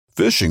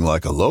Fishing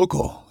like a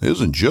local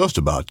isn't just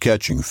about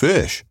catching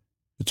fish.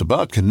 It's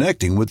about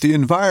connecting with the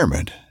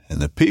environment and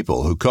the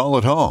people who call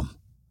it home.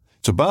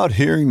 It's about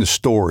hearing the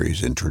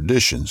stories and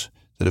traditions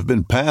that have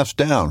been passed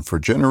down for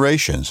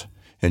generations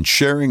and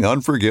sharing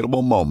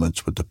unforgettable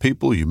moments with the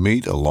people you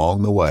meet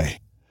along the way.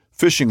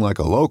 Fishing like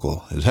a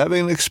local is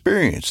having an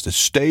experience that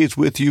stays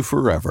with you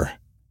forever.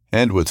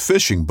 And with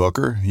Fishing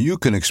Booker, you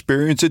can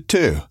experience it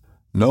too,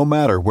 no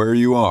matter where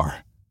you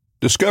are.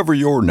 Discover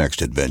your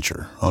next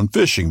adventure on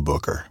Fishing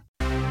Booker.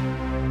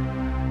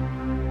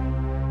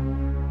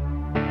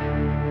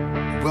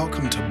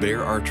 Welcome to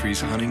Bear Archery's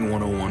Hunting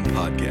 101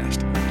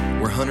 podcast,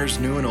 where hunters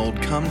new and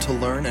old come to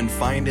learn and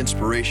find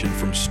inspiration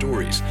from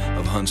stories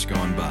of hunts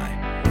gone by.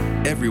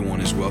 Everyone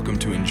is welcome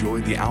to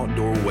enjoy the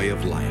outdoor way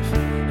of life,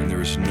 and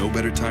there is no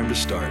better time to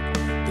start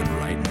than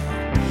right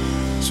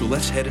now. So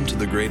let's head into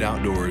the great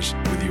outdoors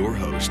with your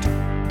host,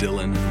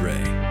 Dylan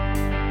Ray.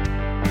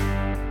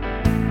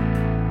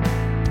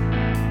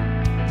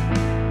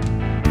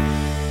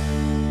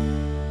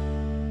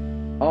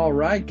 All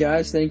right,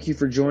 guys. Thank you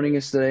for joining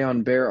us today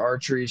on Bear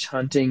Archery's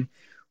Hunting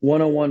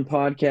 101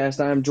 podcast.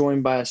 I'm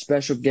joined by a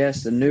special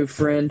guest, a new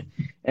friend,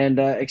 and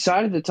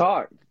excited to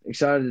talk.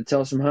 Excited to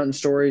tell some hunting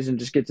stories and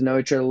just get to know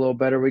each other a little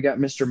better. We got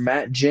Mr.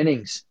 Matt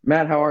Jennings.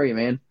 Matt, how are you,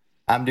 man?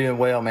 I'm doing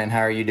well, man.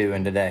 How are you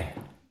doing today?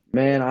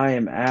 Man, I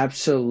am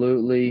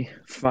absolutely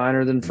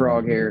finer than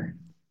frog hair.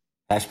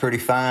 That's pretty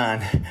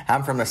fine.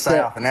 I'm from the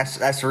South, and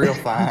that's real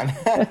fine.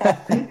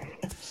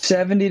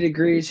 70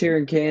 degrees here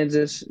in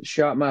Kansas.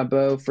 Shot my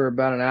bow for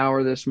about an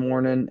hour this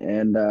morning,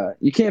 and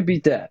you can't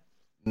beat that.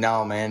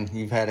 No, man,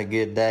 you've had a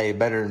good day.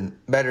 Better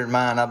than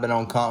mine. I've been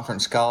on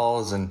conference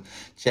calls and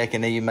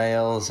checking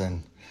emails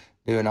and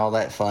doing all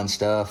that fun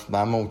stuff. But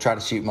I'm going to try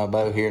to shoot my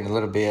bow here in a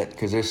little bit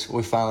because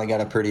we finally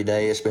got a pretty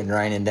day. It's been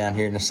raining down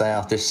here in the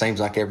South. This seems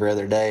like every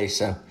other day,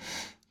 so I'm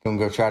going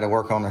to go try to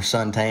work on our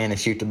suntan and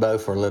shoot the bow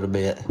for a little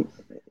bit.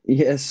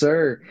 Yes,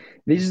 sir.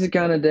 These are the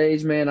kind of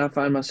days, man, I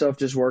find myself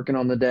just working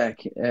on the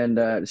deck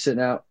and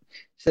sitting out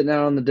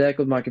on the deck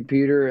with my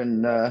computer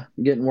and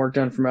getting work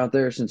done from out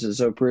there since it's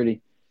so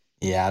pretty.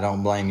 Yeah, I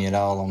don't blame you at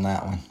all on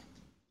that one.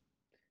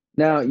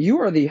 Now, you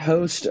are the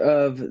host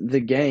of The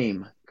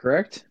Game,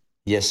 correct?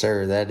 Yes,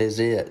 sir. That is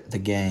it, The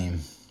Game.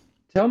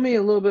 Tell me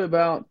a little bit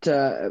about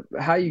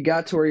how you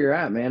got to where you're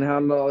at, man. How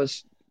did all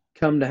this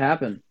come to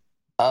happen?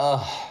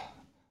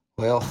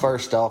 Well,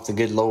 first off, the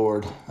good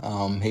Lord,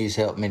 He's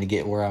helped me to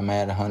get where I'm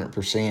at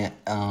 100%.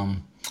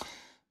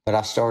 But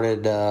I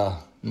started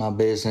my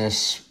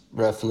business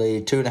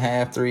roughly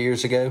 3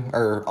 years ago,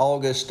 or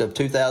August of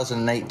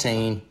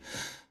 2018.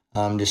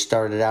 Just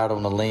started out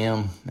on a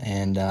limb,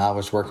 and I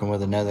was working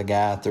with another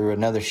guy through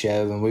another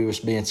show, and we was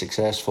being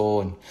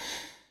successful, and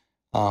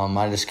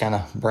I just kind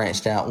of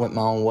branched out, went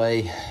my own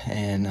way,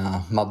 and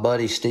my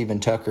buddy Stephen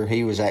Tucker,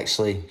 he was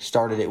actually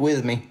started it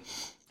with me.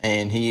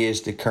 And he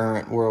is the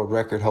current world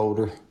record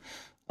holder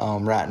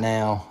right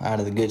now out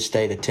of the good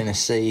state of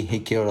Tennessee. He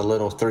killed a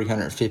little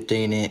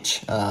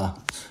 315-inch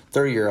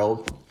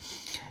 3-year-old.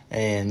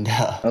 And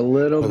a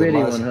little bitty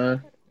one, huh?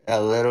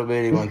 A little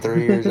bitty one,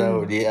 3 years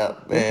old,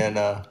 yep.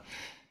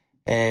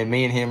 And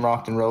me and him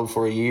rocked and rolled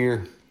for a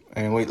year.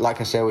 And we,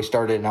 like I said, we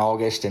started in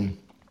August, and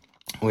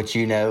which,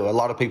 a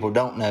lot of people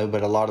don't know,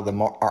 but a lot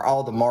of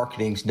all the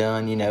marketing's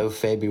done,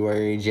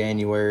 February,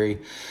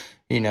 January,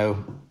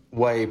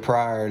 way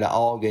prior to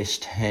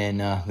August, and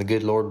the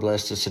good Lord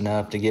blessed us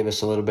enough to give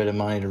us a little bit of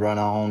money to run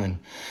on, and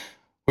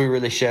we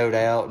really showed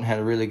out and had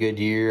a really good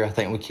year. I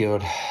think we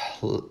killed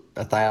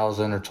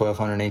 1,000 or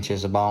 1,200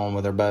 inches of bone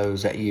with our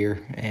bows that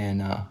year,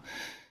 and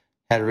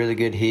had a really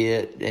good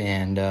hit,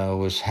 and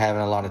was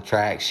having a lot of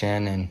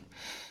traction. And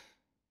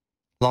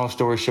long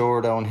story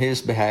short, on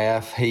his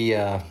behalf, he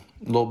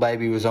little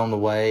baby was on the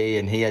way,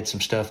 and he had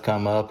some stuff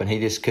come up, and he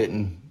just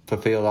couldn't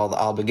fulfill all the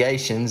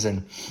obligations,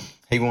 and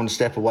he wanted to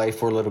step away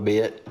for a little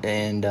bit,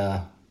 and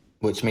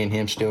which me and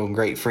him still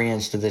great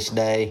friends to this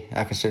day.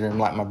 I consider him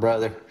like my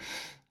brother.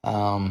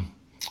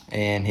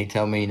 And he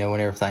told me, when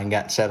everything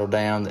got settled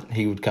down, that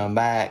he would come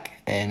back,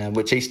 and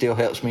which he still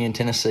helps me in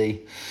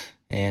Tennessee.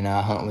 And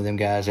I hunt with them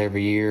guys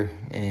every year,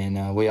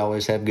 and we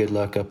always have good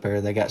luck up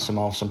there. They got some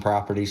awesome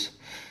properties.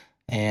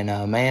 And,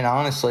 man,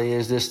 honestly,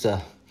 is just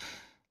a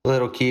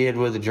little kid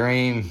with a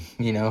dream.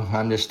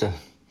 I'm just a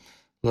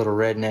little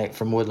redneck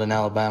from Woodland,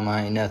 Alabama.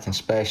 I ain't nothing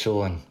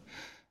special, and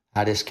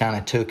I just kind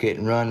of took it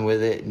and run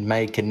with it and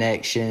made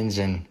connections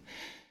and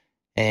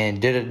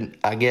did,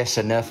 I guess,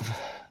 enough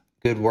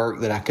good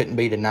work that I couldn't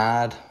be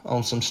denied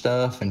on some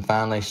stuff, and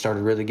finally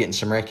started really getting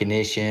some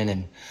recognition.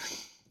 And,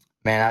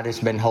 man, I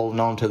just been holding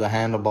on to the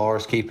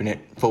handlebars, keeping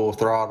it full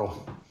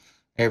throttle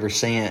ever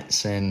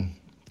since, and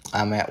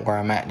I'm at where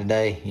I'm at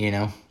today,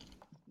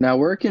 Now,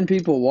 where can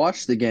people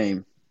watch The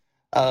Game?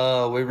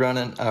 We're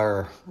running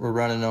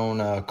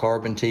on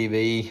Carbon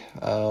TV,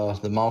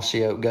 the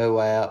Mossy Oak Go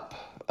app,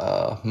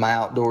 My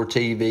Outdoor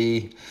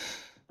TV,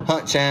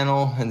 Hunt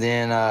channel, and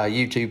then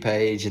YouTube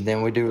page, and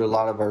then we do a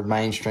lot of our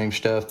mainstream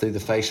stuff through the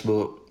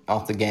Facebook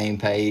off the Game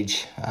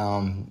page.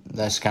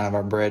 That's kind of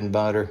our bread and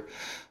butter.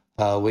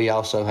 We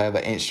also have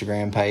an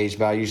Instagram page,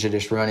 but I usually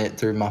just run it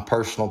through my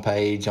personal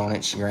page on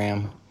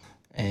Instagram.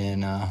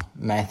 And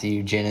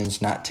Matthew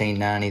Jennings,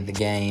 1990, the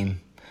game.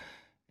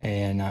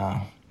 And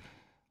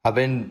I've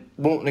been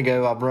wanting to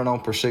go. I've run on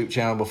Pursuit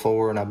Channel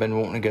before, and I've been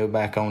wanting to go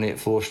back on it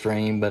full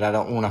stream, but I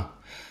don't want to.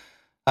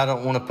 I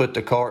don't want to put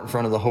the cart in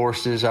front of the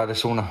horses. I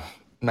just want to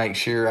make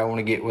sure I want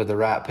to get with the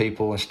right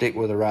people and stick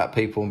with the right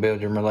people and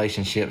build them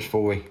relationships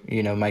before we,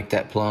 make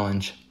that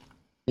plunge.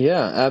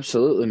 Yeah,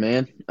 absolutely,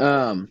 man.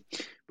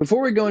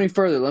 Before we go any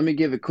further, let me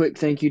give a quick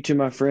thank you to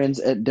my friends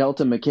at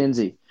Delta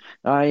McKenzie.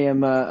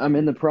 I'm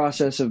in the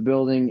process of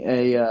building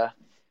a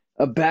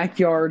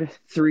backyard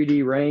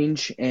 3D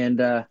range,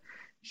 and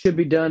should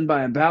be done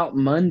by about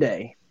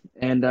Monday.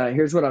 And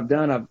here's what I've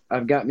done.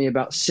 I've got me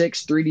about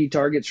 6 3D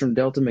targets from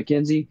Delta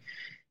McKenzie,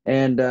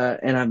 and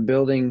I'm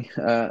building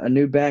a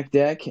new back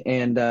deck,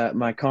 and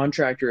my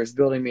contractor is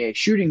building me a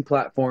shooting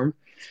platform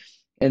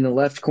in the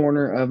left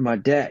corner of my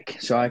deck,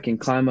 so I can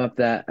climb up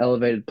that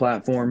elevated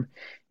platform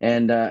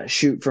and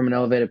shoot from an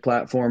elevated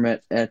platform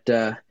at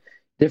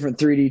different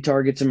 3D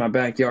targets in my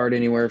backyard,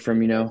 anywhere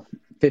from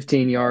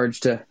 15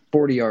 yards to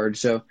 40 yards.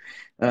 So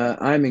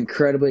I'm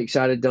incredibly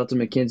excited. Delta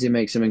McKenzie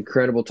makes some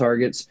incredible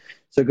targets,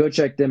 so go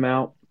check them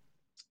out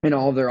and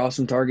all of their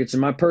awesome targets.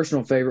 And my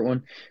personal favorite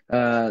one,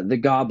 the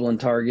Goblin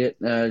target,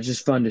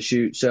 just fun to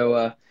shoot.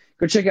 So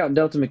go check out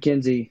Delta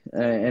McKenzie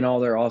and all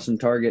their awesome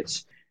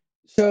targets.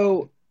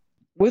 So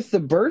with the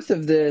birth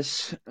of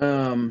this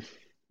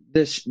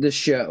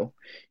show,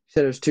 you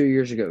said it was 2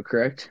 years ago,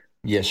 correct?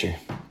 Yes, sir.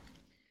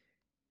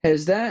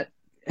 Has that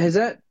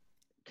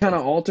kind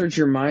of altered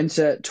your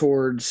mindset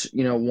towards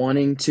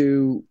wanting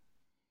to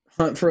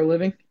hunt for a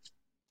living?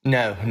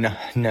 No,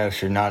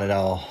 sir, not at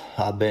all.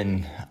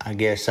 I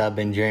guess I've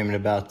been dreaming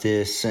about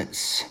this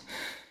since,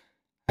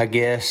 I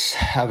guess,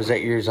 I was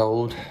 8 years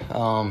old.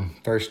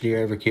 First deer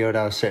I ever killed,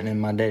 I was sitting in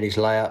my daddy's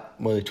lap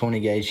with a 20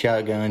 gauge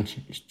shotgun,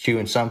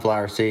 chewing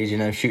sunflower seeds,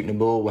 shooting a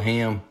bull with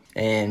him.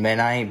 And man,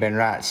 I ain't been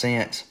right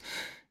since.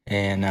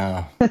 And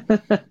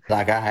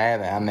like I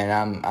haven't. I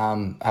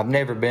mean, I've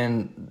never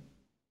been,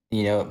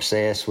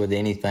 obsessed with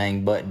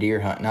anything but deer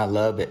hunting. I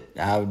love it.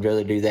 I would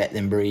rather do that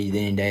than breathe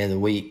any day of the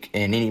week.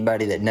 And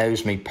anybody that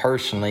knows me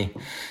personally,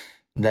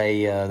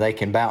 they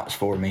can vouch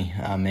for me.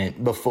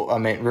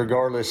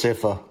 Regardless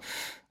if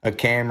a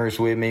camera's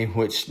with me,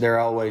 which they're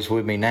always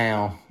with me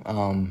now,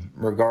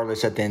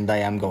 regardless, at the end of the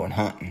day, I'm going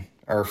hunting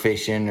or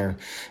fishing, or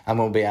I'm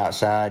going to be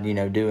outside,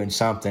 doing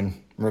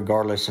something,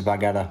 regardless if I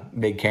got a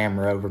big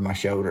camera over my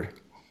shoulder.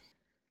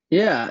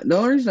 Yeah, the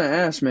only reason I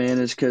asked, man,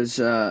 is because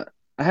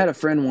I had a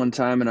friend one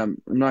time, and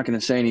I'm not going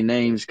to say any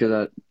names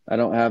because I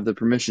don't have the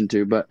permission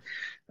to, but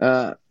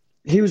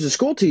he was a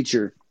school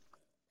teacher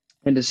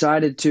and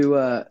decided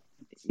to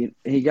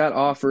he got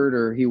offered,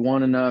 or he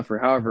won enough, or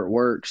however it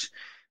works,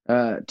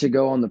 to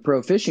go on the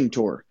pro fishing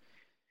tour.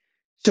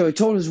 So he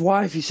told his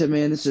wife, he said,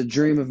 "Man, this is a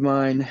dream of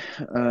mine.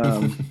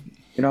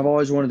 I've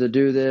always wanted to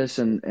do this,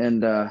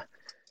 and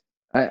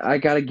I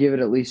got to give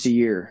it at least a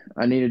year.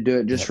 I need to do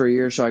it just Yep. for a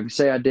year, so I can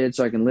say I did,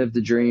 so I can live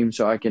the dream,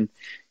 so I can,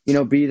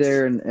 be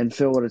there and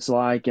feel what it's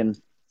like." And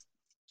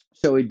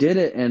so he did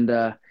it,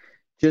 and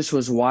just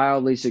was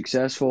wildly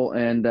successful.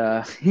 And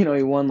he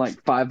won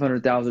like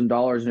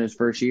 $500,000 in his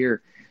first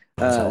year.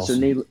 That's So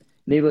awesome.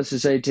 needless to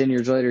say, 10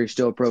 years later, he's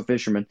still a pro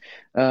fisherman.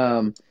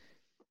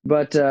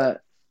 But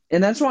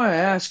and that's why I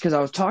asked, because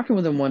I was talking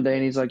with him one day,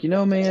 and he's like,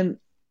 man,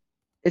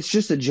 it's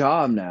just a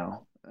job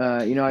now.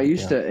 Yeah. I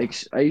used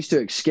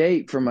to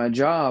escape from my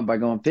job by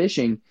going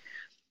fishing,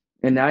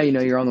 and now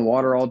you're on the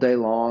water all day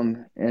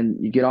long,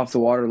 and you get off the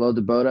water, load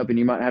the boat up, and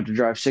you might have to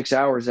drive 6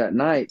 hours that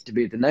night to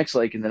be at the next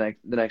lake in the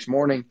next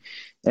morning.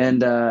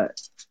 And I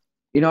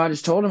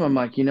just told him, I'm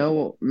like,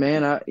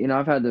 man,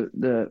 I've had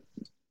the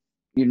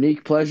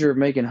unique pleasure of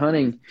making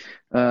hunting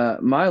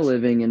my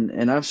living,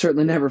 and I've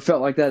certainly never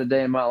felt like that a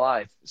day in my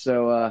life.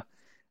 So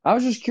I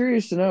was just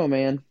curious to know,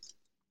 man.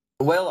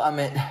 Well,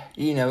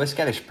 it's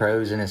got its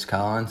pros and its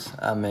cons.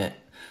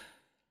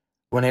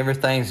 When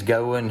everything's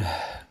going,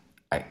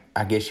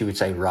 I guess you would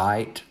say,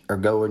 right, or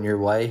going your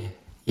way,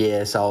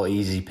 yeah, it's all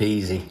easy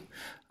peasy.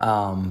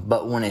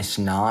 But when it's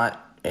not,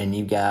 and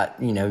you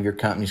got, your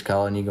company's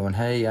calling you going,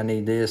 hey, I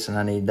need this and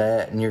I need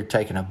that, and you're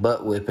taking a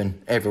butt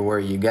whipping everywhere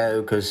you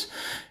go, because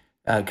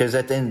at the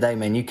end of the day,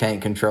 man, you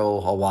can't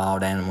control a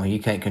wild animal. You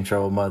can't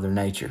control Mother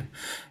Nature.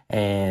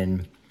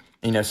 And,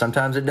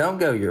 sometimes it don't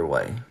go your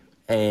way.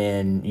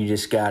 And you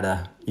just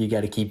you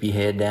gotta keep your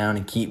head down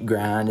and keep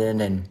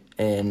grinding.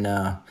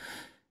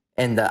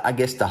 I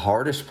guess the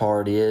hardest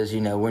part is,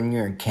 when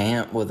you're in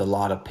camp with a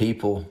lot of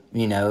people,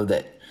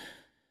 that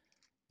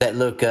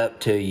look up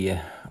to you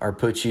or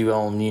put you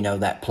on,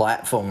 that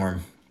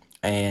platform,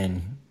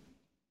 and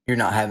you're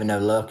not having no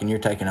luck and you're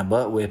taking a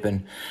butt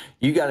whipping,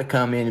 you got to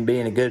come in and be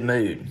in a good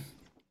mood,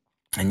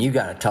 and you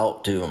got to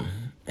talk to them.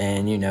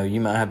 And,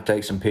 you might have to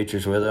take some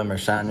pictures with them or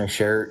sign their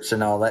shirts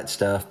and all that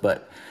stuff.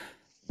 But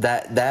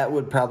that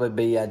would probably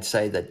be, I'd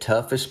say, the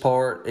toughest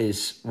part,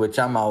 is, which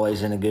I'm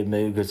always in a good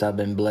mood because I've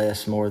been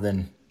blessed more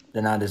than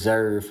I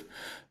deserve.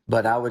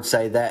 But I would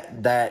say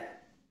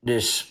that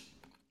just,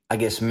 I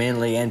guess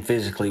mentally and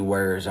physically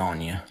wears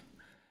on you,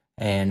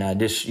 and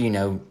just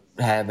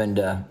having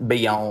to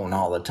be on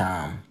all the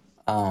time.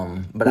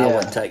 But I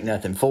wouldn't Yeah. take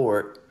nothing for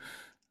it.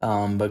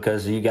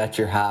 Because you got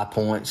your high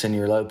points and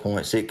your low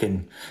points. It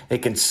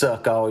can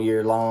suck all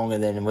year long,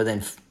 and then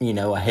within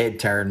a head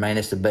turn, man,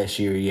 it's the best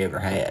year you ever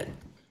had.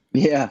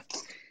 Yeah.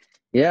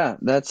 Yeah.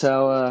 That's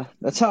how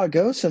it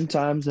goes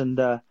sometimes, and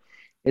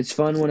it's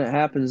fun when it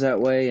happens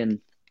that way. And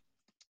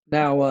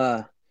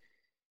now,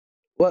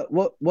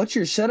 what's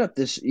your setup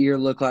this year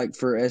look like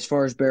for as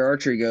far as bear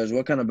archery goes?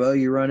 What kind of bow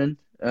you running?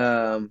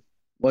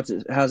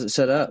 How's it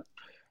set up?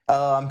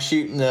 I'm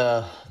shooting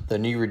the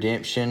new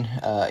Redemption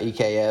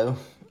EKO,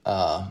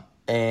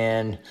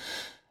 and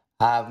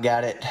I've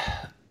got it.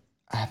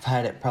 I've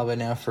had it probably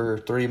now for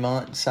 3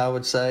 months, I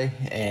would say,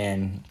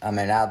 and I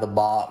mean out of the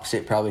box,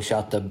 it probably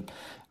shot the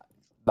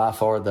by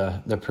far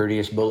the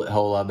prettiest bullet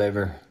hole I've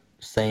ever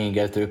seen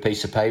go through a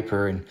piece of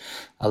paper. And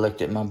I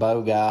looked at my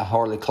bow guy,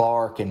 Harley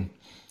Clark, and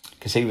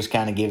because he was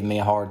kind of giving me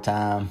a hard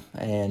time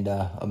and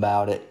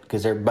about it,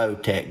 because they're bow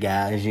tech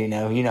guys, you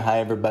know how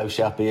every bow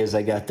shop is,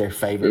 they got their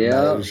favorite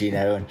Yeah. bows,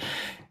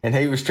 and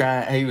he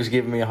was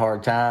giving me a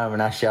hard time,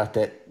 and I shot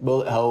that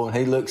bullet hole, and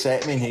he looks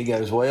at me and he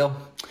goes, well,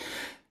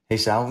 he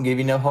said, I won't give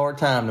you no hard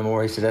time no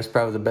more. He said, that's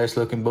probably the best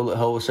looking bullet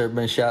hole that's ever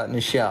been shot in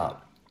this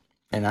shop.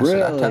 And I said,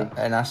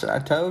 Really? I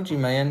told you,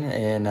 man.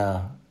 And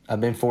I've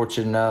been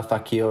fortunate enough.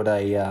 I've killed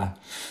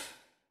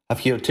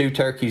 2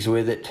 turkeys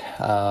with it.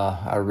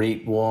 I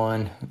reaped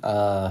one,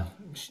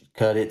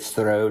 cut its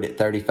throat at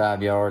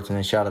 35 yards, and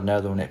then shot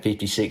another one at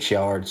 56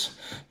 yards,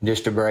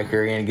 just to break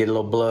her in and get a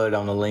little blood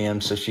on the limb,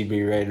 so she'd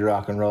be ready to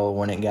rock and roll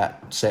when it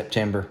got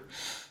September.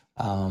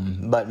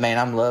 But man,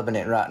 I'm loving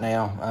it right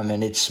now. I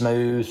mean, it's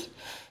smooth.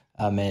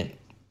 I mean,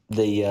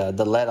 the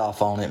let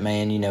off on it,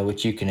 man.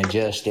 Which you can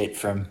adjust it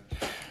from.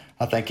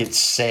 I think it's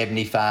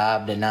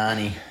 75 to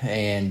 90,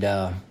 and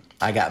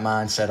I got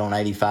mine set on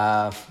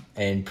 85,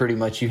 and pretty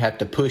much you have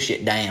to push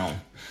it down.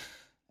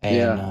 And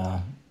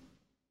Yeah.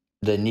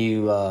 the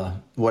new,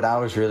 what I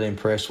was really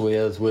impressed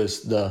with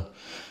was the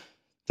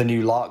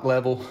new lock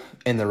level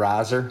in the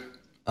riser.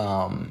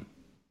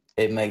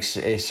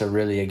 It's a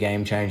really a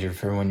game changer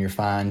for when you're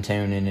fine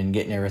tuning and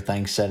getting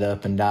everything set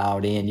up and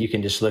dialed in. You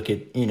can just look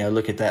at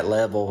that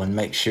level and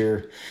make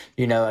sure,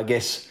 I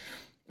guess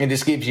it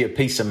just gives you a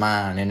peace of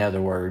mind, in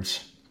other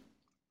words.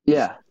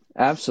 Yeah.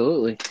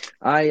 Absolutely.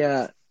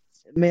 I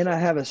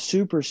have a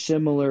super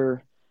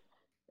similar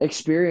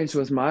experience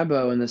with my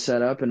bow in the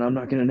setup, and I'm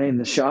not going to name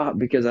the shop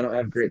because I don't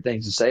have great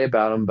things to say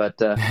about them.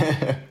 But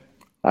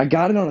I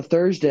got it on a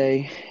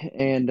Thursday,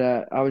 and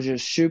I was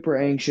just super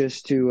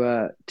anxious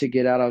to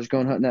get out. I was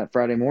going hunting that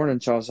Friday morning,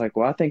 so I was like,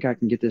 "Well, I think I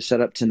can get this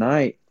set up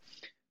tonight.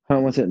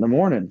 Hunt with it in the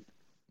morning."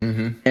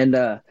 Mm-hmm. And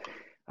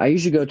I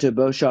usually go to a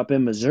bow shop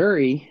in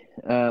Missouri,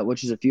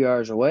 which is a few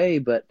hours away,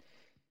 but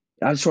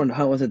I just wanted to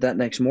hunt with it that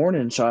next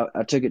morning, so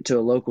I took it to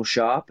a local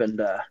shop,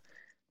 and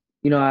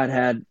I'd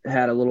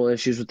had a little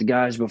issues with the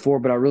guys before,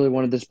 but I really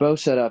wanted this bow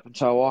set up, and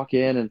so I walk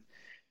in, and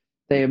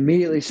they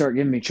immediately start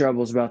giving me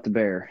troubles about the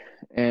bear,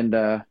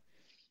 and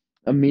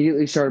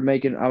immediately started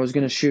making. I was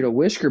going to shoot a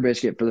whisker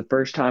biscuit for the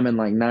first time in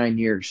like 9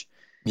 years,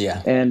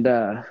 Yeah. and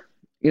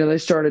they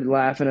started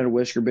laughing at a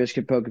whisker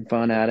biscuit, poking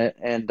fun at it,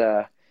 and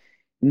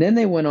then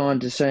they went on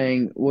to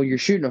saying, "Well, you're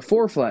shooting a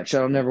four flat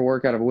shot. I'll never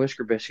work out of a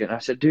whisker biscuit." And I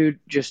said, "Dude,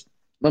 just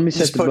let me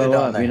set Just the put it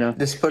bow on up. there.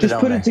 Just put it Just on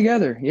put it there.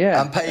 together."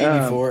 Yeah. I'm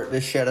paying you for it.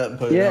 Just shut up and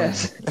put it on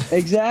Yes, there.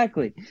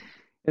 exactly.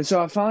 And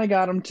so I finally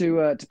got them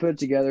to put it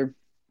together,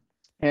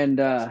 and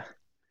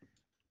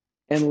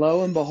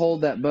lo and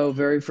behold, that bow,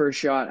 very first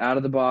shot out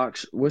of the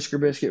box, whisker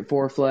biscuit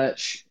four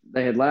fletch.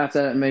 They had laughed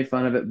at it and made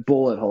fun of it,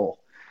 bullet hole.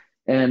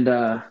 And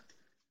I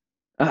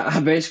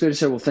basically just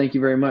said, "Well, thank you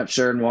very much,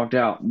 sir," and walked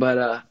out.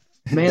 But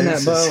man, that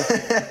Deuces.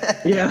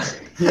 bow, yeah,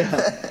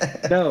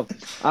 yeah. No,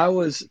 I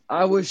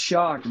was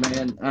shocked,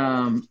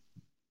 man.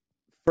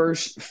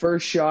 First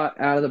shot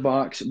out of the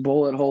box,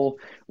 bullet hole.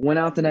 Went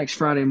out the next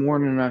Friday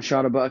morning and I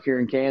shot a buck here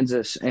in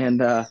Kansas,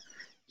 and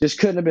just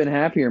couldn't have been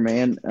happier,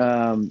 man.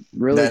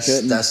 Really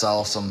couldn't. That's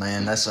awesome,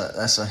 man. That's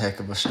a heck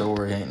of a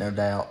story, ain't no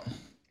doubt.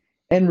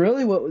 And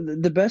really,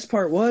 what the best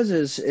part was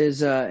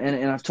is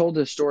and I've told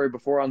this story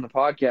before on the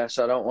podcast,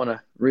 so I don't want to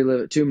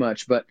relive it too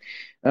much, but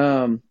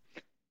um,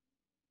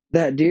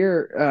 that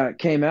deer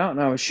came out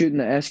and I was shooting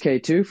the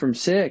SK2 from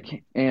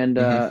Sick, and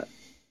Mm-hmm.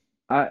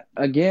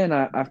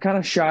 I've kind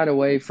of shied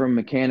away from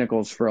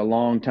mechanicals for a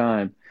long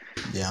time.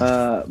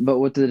 Yeah. But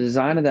with the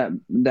design of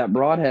that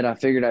broadhead, I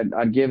figured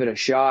I'd give it a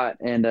shot,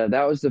 and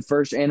that was the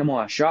first animal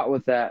I shot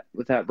with that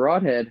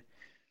broadhead,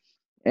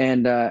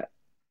 and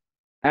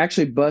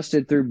actually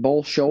busted through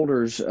both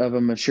shoulders of a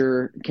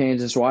mature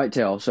Kansas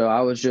whitetail. So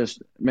I was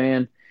just,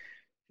 man,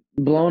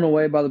 blown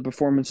away by the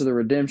performance of the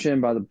Redemption,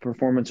 by the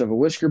performance of a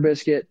whisker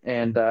biscuit,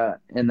 and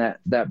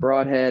that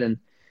broadhead. And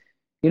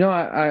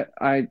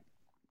I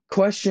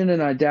questioned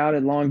and I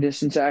doubted long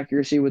distance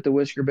accuracy with the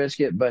whisker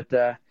biscuit, but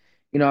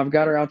I've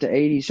got her out to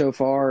 80 so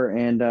far,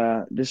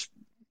 and just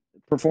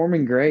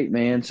performing great,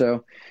 man.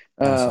 So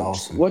That's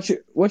awesome.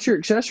 what's your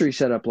accessory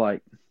setup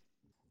like?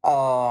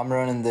 I'm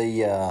running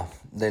the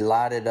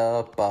lighted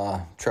up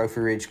Trophy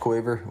Ridge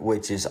Quiver,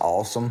 which is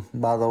awesome,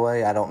 by the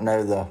way. I don't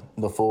know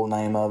the full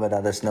name of it.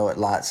 I just know it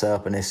lights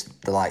up, and it's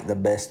like the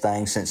best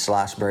thing since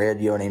sliced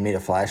bread. You don't even need a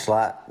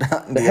flashlight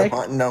to The go heck,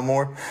 hunting no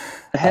more.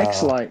 the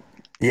heck's light.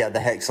 Yeah,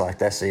 the Hex Light,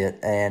 that's it.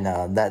 And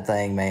that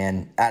thing,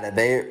 man, out of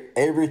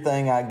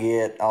everything I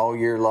get all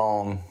year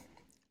long,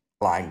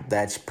 like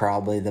that's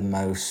probably the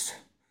most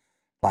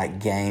like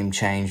game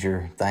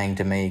changer thing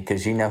to me,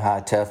 because you know how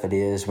tough it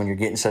is when you're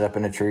getting set up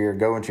in a tree or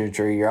going to a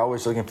tree. You're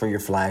always looking for your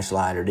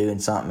flashlight or doing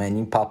something, and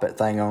you pop that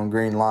thing on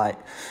green light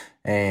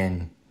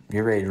and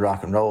you're ready to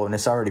rock and roll, and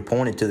it's already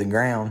pointed to the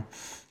ground.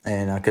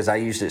 And because I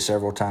used it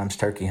several times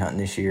turkey hunting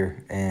this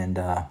year, and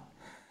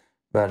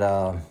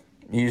but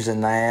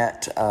using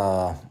that,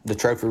 the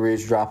Trophy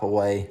Ridge drop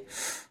away,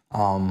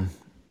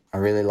 I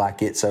really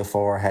like it so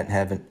far.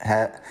 Haven't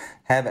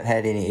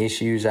had any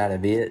issues out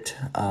of it.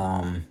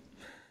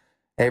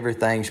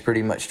 Everything's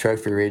pretty much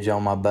Trophy Ridge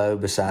on my bow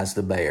besides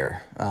the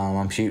bear.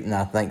 I'm shooting,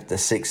 I think, the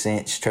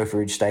 6-inch Trophy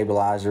Ridge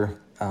stabilizer,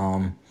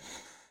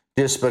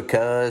 just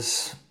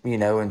because,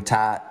 in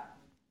tight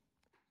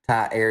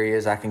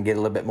areas I can get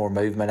a little bit more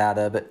movement out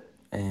of it,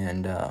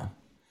 and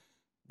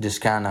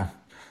just kind of,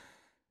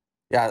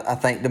 yeah, I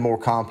think the more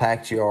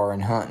compact you are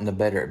in hunting, the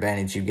better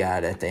advantage you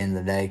got at the end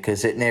of the day,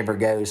 because it never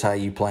goes how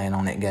you plan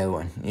on it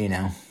going.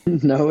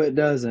 No, it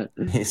doesn't.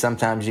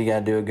 Sometimes you got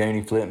to do a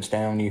goonie flip and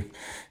stand on you,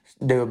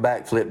 do a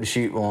backflip to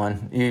shoot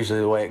one. Usually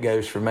the way it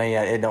goes for me,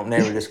 it don't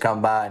never just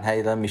come by and,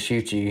 hey, let me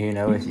shoot you.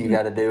 You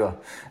got to do a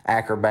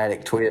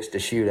acrobatic twist to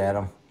shoot at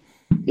them.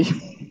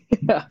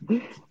 Yeah,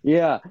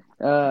 yeah.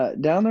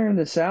 Down there in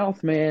the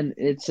South, man,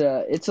 it's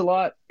a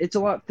lot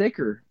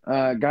thicker.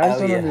 Guys Oh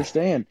don't yeah,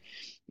 understand.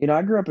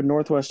 I grew up in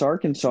Northwest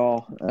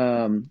Arkansas,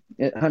 hunting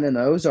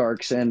the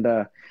Ozarks, and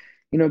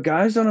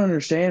guys don't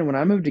understand. When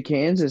I moved to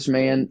Kansas,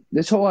 man,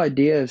 this whole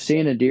idea of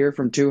seeing a deer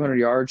from 200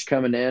 yards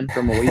coming in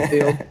from a wheat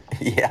field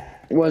yeah.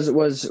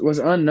 was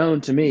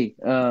unknown to me.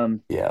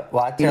 Yeah,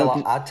 well, I You know,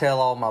 tell I tell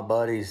all my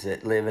buddies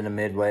that live in the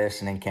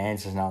Midwest and in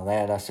Kansas and all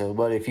that. I said,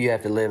 "But if you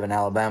have to live in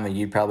Alabama,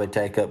 you'd probably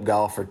take up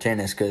golf or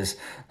tennis, because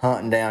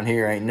hunting down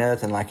here ain't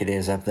nothing like it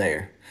is up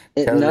there.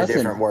 Totally nothing.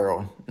 different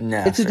world.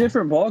 No, It's a sir.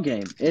 different ball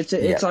game. It's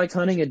Yep, like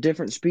hunting a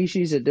different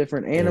species, a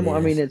different it animal. I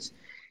mean, is.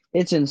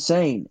 it's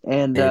insane.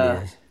 And It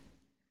is.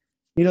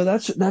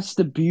 that's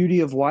the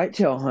beauty of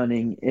whitetail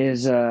hunting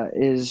is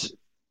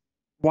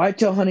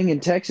whitetail hunting in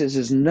Texas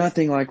is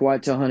nothing like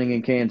whitetail hunting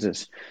in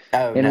Kansas.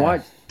 Oh And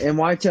no.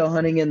 whitetail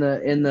hunting in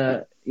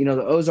the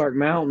the Ozark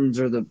Mountains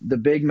or the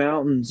big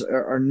mountains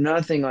are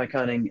nothing like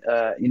hunting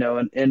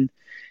and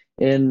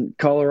in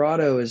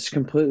Colorado is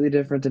completely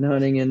different than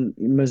hunting in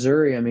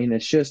Missouri. I mean,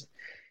 it's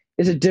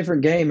a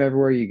different game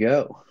everywhere you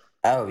go.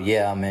 Oh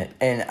yeah. I mean,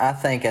 and I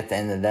think at the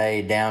end of the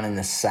day, down in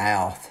the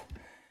South,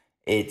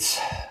 it's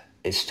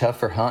it's tough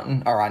for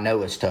hunting, or I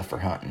know it's tough for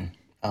hunting.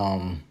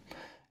 Um,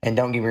 And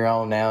don't get me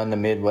wrong, now in the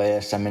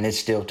Midwest, I mean, it's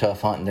still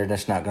tough hunting. They're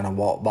just not going to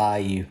walk by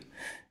you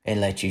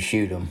and let you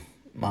shoot them.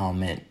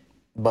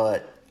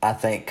 But I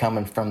think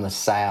coming from the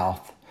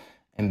South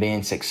and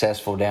being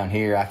successful down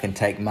here, I can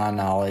take my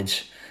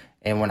knowledge,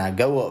 and when I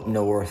go up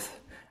north,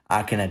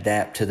 I can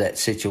adapt to that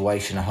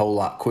situation a whole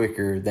lot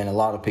quicker than a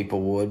lot of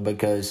people would,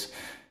 because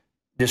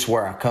just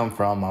where I come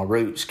from, my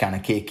roots kind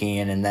of kick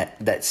in, and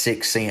that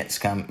sixth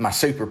sense, my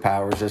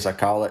superpowers, as I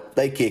call it,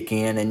 they kick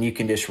in, and you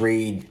can just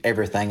read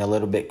everything a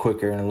little bit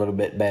quicker and a little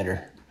bit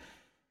better.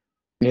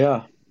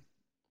 Yeah,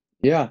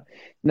 yeah.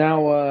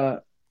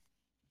 Now,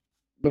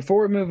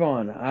 before we move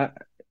on,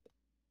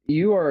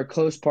 you are a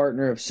close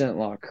partner of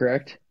ScentLock,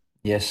 correct?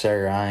 Yes,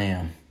 sir, I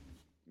am.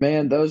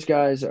 Man, those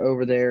guys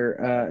over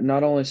there,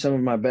 not only some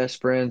of my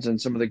best friends and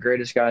some of the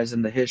greatest guys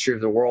in the history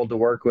of the world to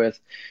work with,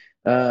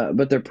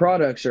 but their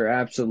products are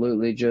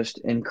absolutely just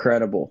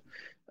incredible.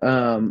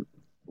 Um,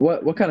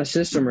 what kind of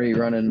system are you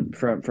running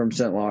from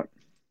ScentLock?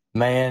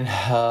 Man,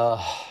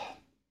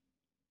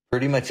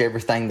 pretty much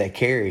everything they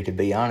carry, to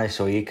be honest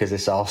with you, because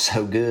it's all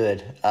so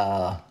good.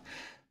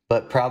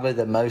 But probably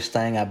the most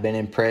thing I've been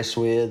impressed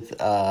with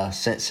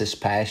since this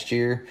past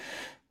year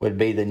would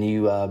be the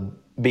new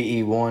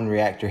BE1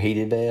 reactor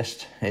heated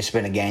vest. It's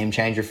been a game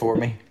changer for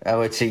me. I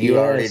would say you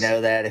already Yes,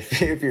 know that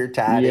if you're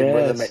tied in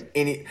with them yes, at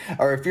any,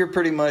 or if you're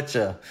pretty much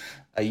a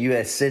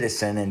U.S.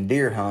 citizen and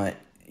deer hunt,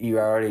 you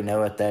already know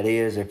what that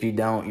is. If you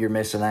don't, you're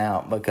missing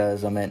out,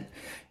 because I mean,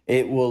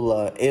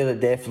 it'll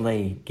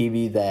definitely give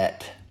you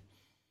that,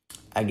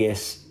 I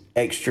guess,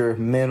 extra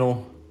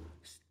mental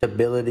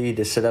ability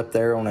to sit up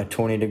there on a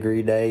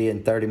 20-degree day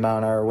and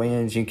 30-mile-an-hour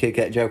winds. You kick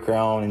that joker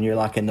on and you're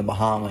like in the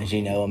Bahamas.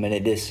 I mean,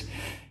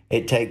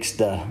 it takes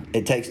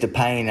the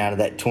pain out of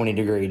that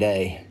 20-degree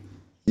day.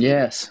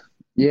 yes,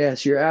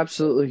 yes.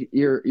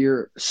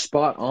 You're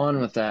spot on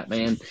with that,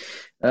 man.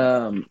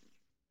 Um,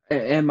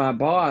 and my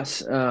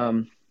boss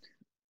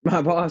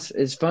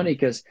is funny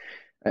because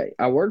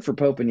I work for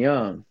Pope and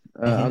Young.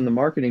 I'm the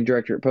marketing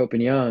director at Pope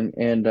and Young,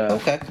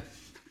 Okay.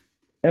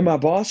 and my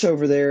boss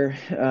over there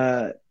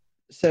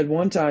said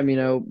one time,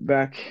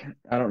 back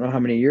I don't know how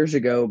many years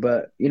ago,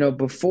 but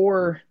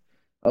before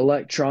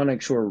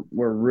electronics were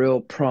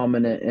real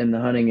prominent in the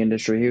hunting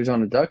industry. He was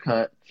on a duck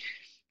hunt,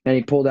 and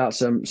he pulled out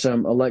some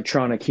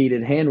electronic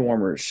heated hand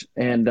warmers,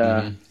 and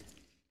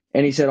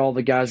he said all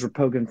the guys were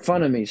poking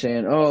fun of me,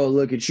 saying, "Oh,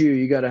 look at you!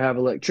 You got to have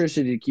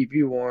electricity to keep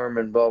you warm,"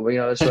 and blah blah.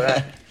 That's what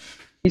happened.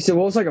 He said,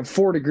 "Well, it's like a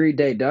 4-degree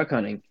day duck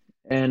hunting,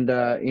 and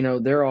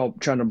they're all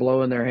trying to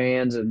blow in their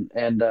hands and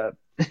and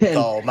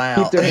Thaw 'em keep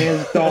out. their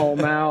hands, thaw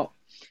them out."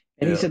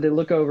 And he Yeah. said they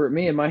look over at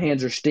me, and my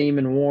hands are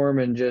steaming warm,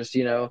 and just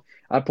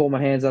I pull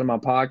my hands out of my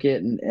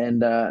pocket,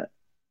 and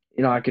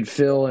I could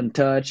feel and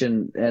touch,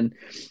 and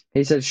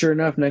he said, sure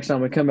enough, next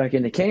time we come back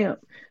into camp,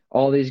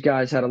 all these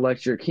guys had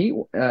electric heat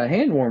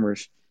hand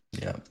warmers,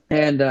 Yeah.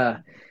 and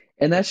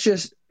that's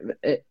just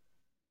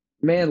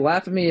man,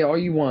 laugh at me all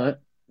you want,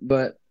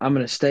 but I'm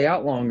going to stay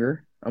out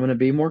longer. I'm going to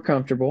be more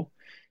comfortable.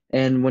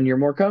 And when you're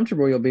more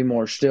comfortable, you'll be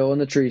more still in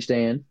the tree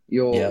stand.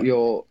 Yeah.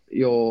 You'll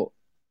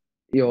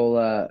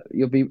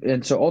be,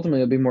 and so ultimately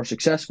you'll be more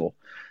successful.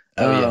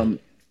 Oh yeah.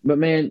 But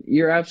man,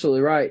 you're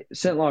absolutely right.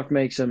 ScentLock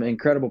makes some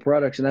incredible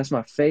products, and that's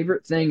my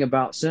favorite thing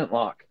about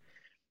ScentLock.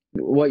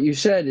 What you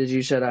said is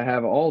you said I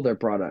have all their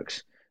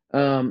products.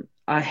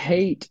 I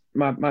hate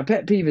my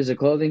pet peeve is a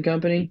clothing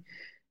company,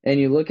 and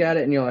you look at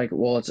it and you're like,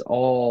 well, it's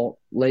all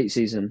late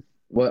season.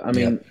 What I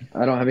mean, Yep.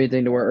 I don't have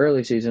anything to wear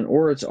early season,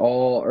 or it's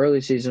all early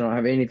season. I don't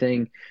have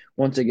anything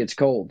once it gets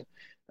cold.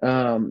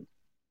 Um,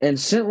 and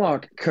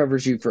ScentLock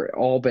covers you for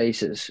all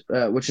bases,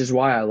 which is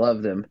why I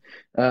love them.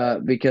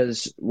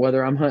 Because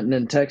whether I'm hunting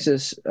in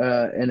Texas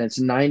and it's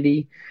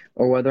 90,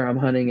 or whether I'm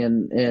hunting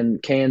in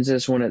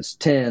Kansas when it's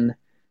 10,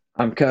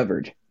 I'm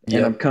covered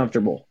and I'm Yep.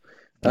 comfortable.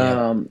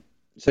 Yep.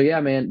 So yeah,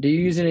 man. Do you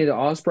use any of the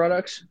Oz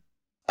products?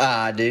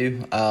 I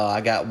do.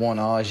 I got one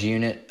Oz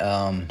unit.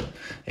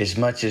 As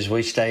much as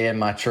we stay in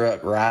my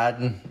truck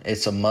riding,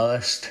 it's a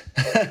must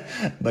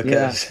Yeah,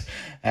 because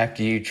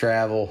after you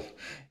travel,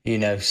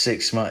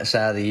 6 months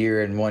out of the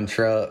year in one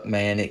truck,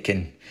 man, it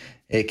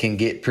can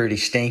get pretty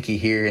stinky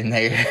here and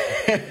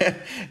there.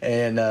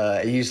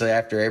 And usually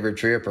after every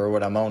trip or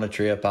when I'm on a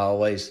trip,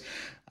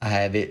 I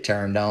have it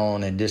turned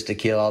on and just to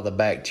kill all the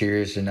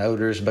bacteria and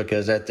odors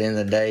because at the end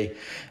of the day,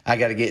 I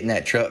got to get in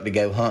that truck to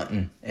go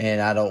hunting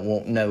and I don't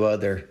want no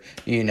other,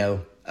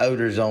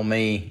 odors on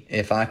me.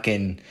 If I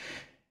can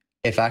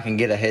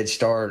get a head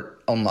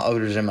start on the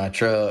odors in my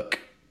truck,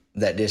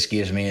 that just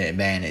gives me an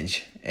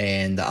advantage.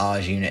 And the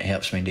Oz unit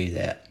helps me do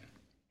that.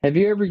 have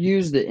you ever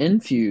used the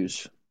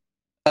Infuse?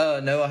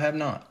 No, I have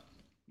not.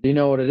 Do you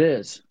know what it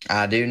is?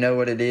 I do know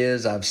what it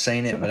is. I've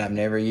seen it, but I've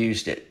never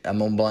used it. I'm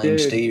gonna blame Dude,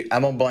 Steve.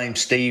 I'm gonna blame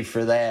Steve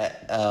for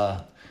that.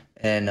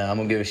 And I'm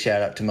gonna give a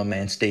shout out to my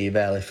man Steve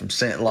Alley from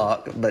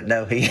ScentLock. But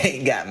no, he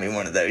ain't got me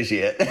one of those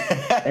yet.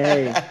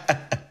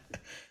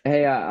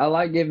 hey, I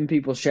like giving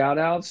people shout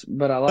outs,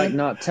 but I like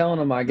not telling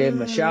them I gave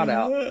them a shout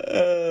out,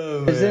 Oh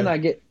man.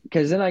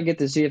 because then I get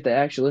to see if they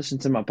actually listen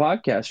to my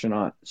podcast or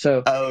not.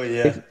 So Oh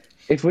yeah.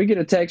 if we get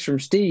a text from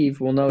Steve,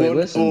 we'll know he We'll,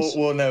 we'll listens.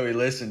 we'll know he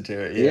listened to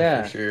it.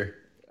 Yeah, for Yeah.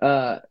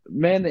 sure.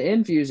 Man, the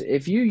Infuse,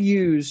 if you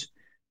use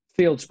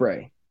field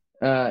spray,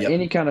 Yep.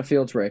 any kind of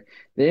field spray,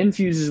 the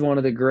Infuse is one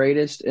of the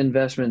greatest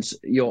investments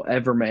you'll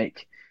ever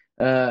make.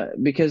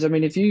 Because, I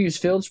mean, if you use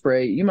field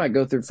spray, you might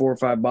go through 4 or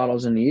 5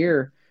 bottles in a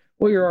year.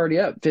 Well, you're already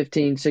up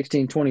 15,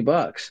 16,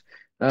 $20.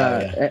 Oh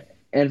yeah.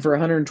 And for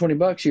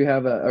 $120, you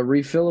have a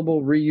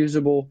refillable,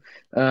 reusable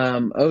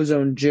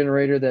ozone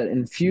generator that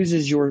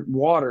infuses your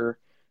water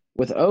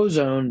with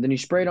ozone. Then you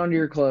spray it onto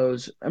your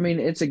clothes. I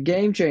mean, it's a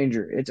game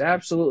changer. It's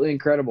absolutely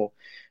incredible.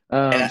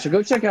 And So I,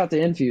 go check out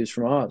the Infuse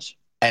from Oz.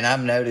 and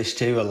I've noticed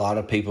too, a lot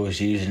of people is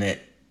using it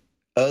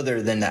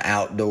other than the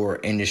outdoor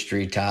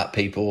industry type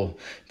people's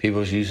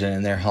using it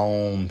in their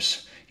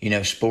homes,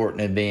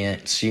 sporting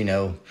events,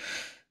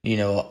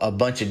 a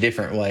bunch of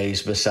different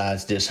ways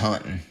besides just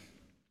hunting.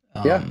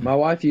 Yeah, Um, my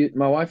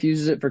wife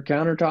uses it for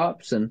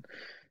countertops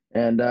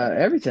and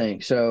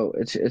everything. So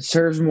it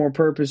serves more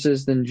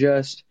purposes than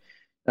just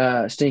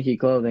stinky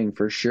clothing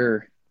for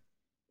sure.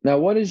 Now,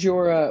 what's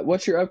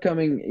your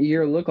upcoming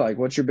year look like?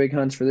 What's your big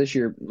hunts for this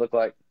year look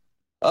like?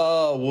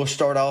 we'll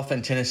start off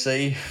in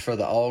Tennessee for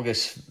the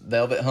August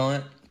velvet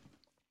hunt.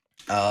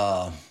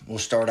 We'll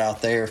start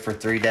out there for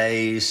 3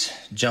 days,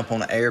 jump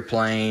on an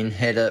airplane,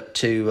 head up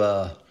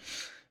to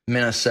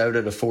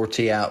Minnesota to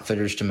 4T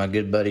Outfitters to my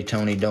good buddy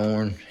Tony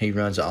Dorn. He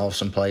runs an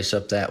awesome place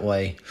up that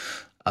way.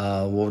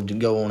 We'll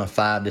go on a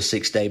 5 to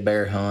 6 day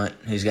bear hunt.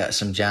 He's got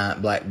some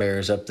giant black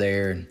bears up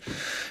there. And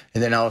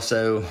then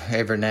also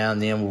every now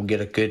and then we'll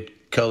get a good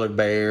colored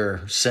bear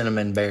or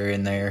cinnamon bear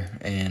in there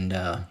and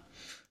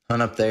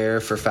hunt up there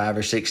for 5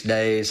 or 6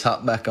 days,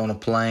 hop back on a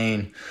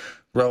plane,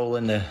 roll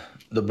into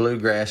the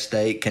bluegrass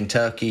state,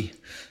 Kentucky,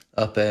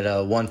 up at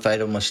One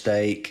Fatal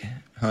Mistake,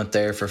 hunt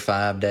there for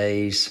 5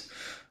 days.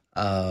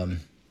 Kind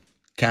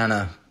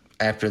of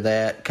after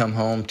that, come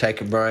home,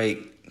 take a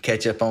break,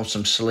 catch up on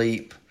some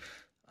sleep,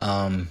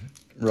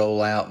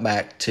 roll out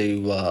back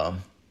to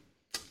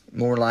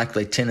more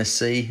likely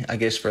Tennessee, I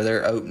guess, for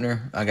their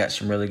opener. I got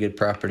some really good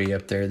property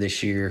up there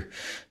this year.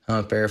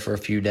 Hunt there for a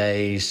few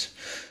days.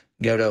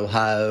 Go to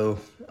Ohio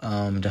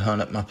to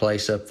hunt up my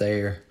place up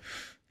there.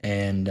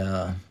 and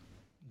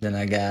then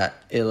I got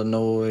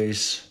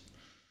Illinois,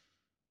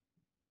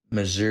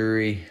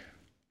 Missouri,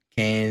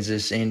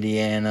 Kansas,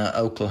 Indiana,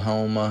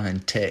 Oklahoma,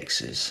 and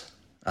Texas,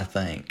 I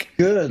think.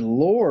 Good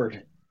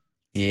Lord.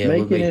 Yeah, we'll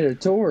Making be. it a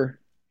tour.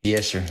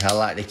 Yes, sir. I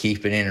like to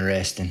keep it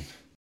interesting.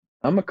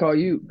 I'm gonna call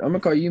you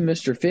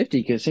Mr.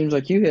 50 because it seems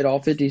like you hit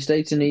all 50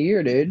 states in a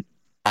year, dude.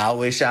 I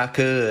wish I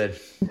could.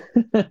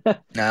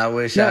 I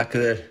wish I now,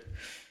 could.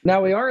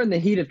 now we are in the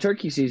heat of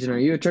turkey season. Are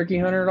you a turkey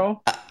hunter at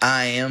all?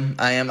 I am.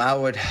 I am. I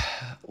would.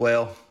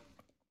 Well,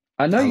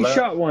 I know I you love.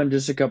 shot one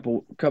just a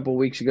couple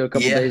weeks ago, a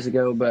couple Yeah. days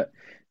ago, but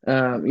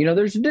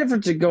there's a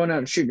difference in going out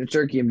and shooting a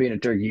turkey and being a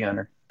turkey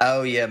hunter.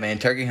 Oh yeah, man.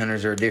 Turkey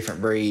hunters are a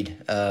different breed.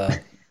 There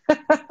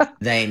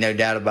ain't no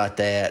doubt about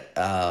that.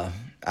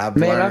 I've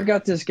Man, learned. I've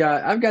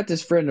got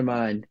this friend of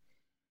mine,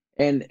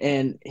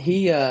 and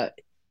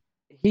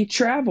he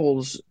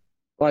travels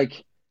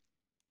like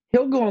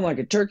he'll go on like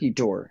a turkey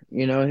tour.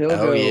 He'll Oh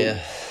go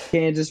yeah.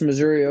 Kansas,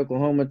 Missouri,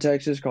 Oklahoma,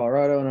 Texas,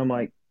 Colorado, and I'm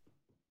like,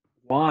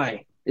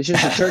 why? It's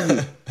just a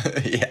turkey.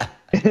 Yeah.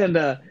 And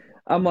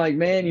I'm like,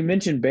 man, you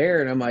mentioned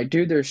bear, and I'm like,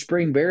 dude, there's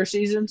spring bear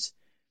seasons.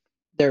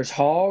 There's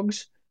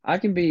hogs. I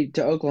can be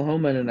to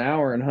Oklahoma in an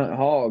hour and hunt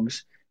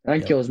hogs. I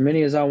can Yep. kill as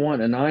many as I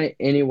want a night,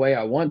 any way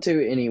I want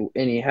to,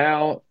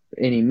 anyhow,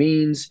 any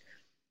means.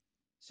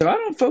 So I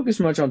don't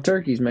focus much on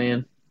turkeys,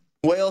 man.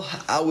 Well,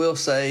 I will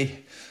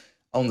say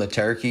on the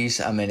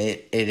turkeys, I mean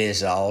it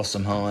is an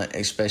awesome hunt,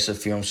 especially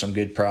if you're on some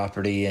good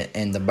property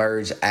and the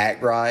birds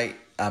act right.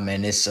 I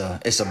mean it's a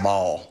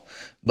ball.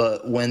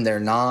 But when they're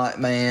not,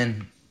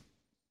 man,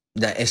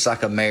 that it's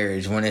like a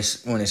marriage. When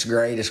it's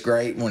great, it's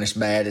great. When it's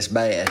bad, it's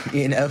bad.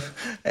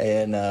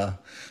 And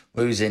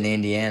we was in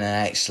Indiana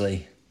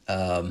actually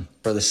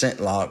for the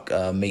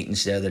Scentlock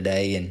meetings the other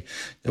day, and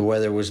the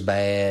weather was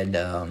bad.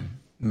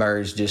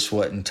 Birds just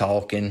wasn't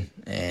talking,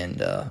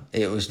 and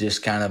it was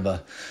just kind of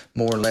a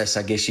more or less,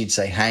 I guess you'd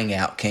say,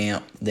 hangout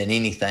camp than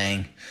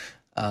anything.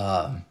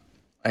 And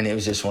it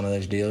was just one of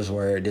those deals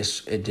where it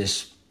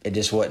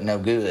just wasn't no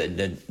good.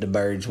 The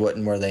birds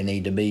wasn't where they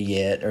need to be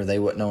yet, or they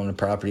wasn't on the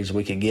properties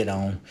we could get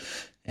on.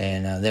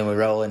 And then we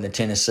roll into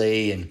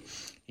Tennessee, and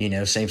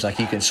seems like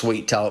you can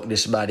sweet talk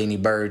just about any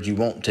bird you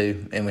want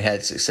to, and we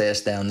had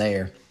success down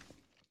there.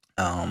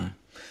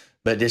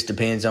 But it just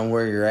depends on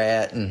where you're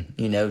at, and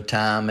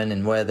timing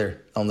and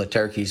weather on the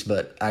turkeys.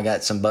 But I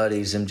got some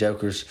buddies, them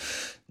jokers.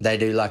 They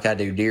do like I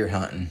do deer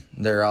hunting.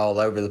 They're all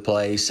over the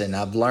place, and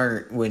I've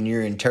learned when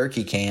you're in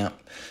turkey camp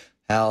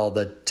how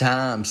the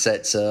time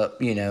sets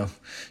up.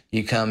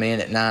 You come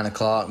in at 9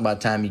 o'clock. By the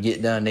time you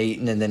get done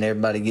eating, and then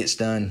everybody gets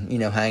done,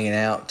 hanging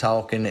out,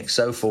 talking, and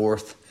so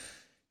forth.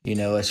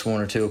 It's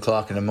 1 or 2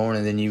 o'clock in the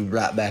morning. Then you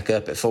right back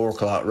up at 4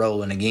 o'clock,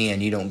 rolling again.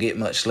 You don't get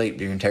much sleep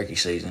during turkey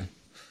season.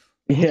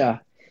 Yeah,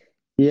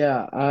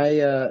 yeah.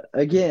 I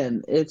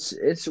again,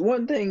 it's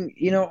one thing.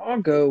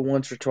 I'll go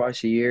once or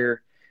twice a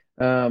year.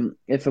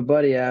 If a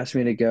buddy asks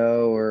me to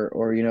go,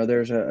 or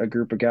there's a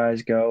group of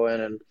guys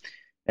going,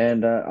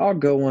 and I'll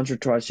go once or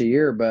twice a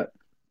year, but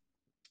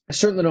I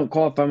certainly don't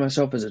qualify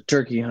myself as a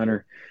turkey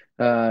hunter,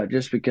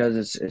 just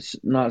because it's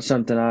not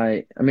something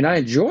I mean, I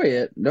enjoy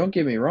it. Don't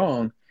get me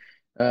wrong.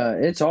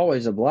 It's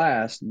always a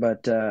blast,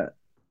 but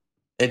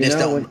It just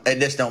when don't it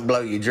just don't blow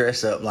your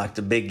dress up like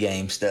the big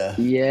game stuff.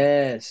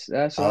 yes,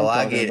 that's what Oh, I'm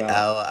I talking get it.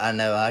 about. Oh, I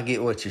know. I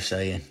get what you're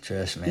saying.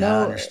 Trust me, I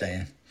No,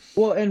 understand.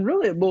 well, and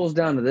really it boils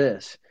down to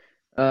this.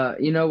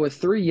 With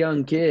three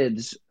young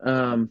kids,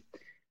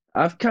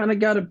 I've kind of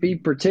got to be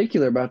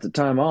particular about the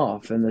time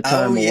off and the Oh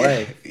time yeah,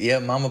 away. yeah.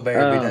 Mama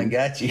Bear be done Um,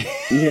 got you.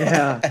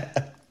 yeah.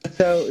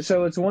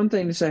 So it's one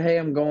thing to say, hey,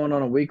 I'm going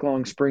on a week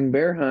long spring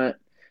bear hunt.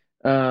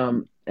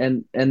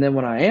 And then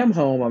when I am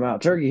home, I'm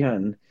out turkey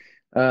hunting.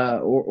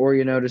 Or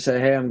to say,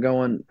 hey, I'm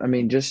going. I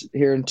mean, just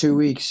here in 2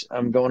 weeks,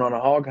 I'm going on a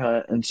hog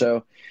hunt, and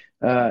so,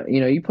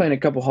 you plan a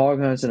couple hog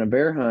hunts and a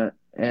bear hunt,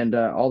 and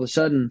all of a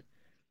sudden,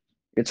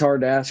 it's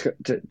hard to ask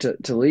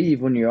to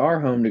leave when you are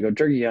home to go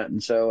turkey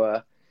hunting.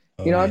 So,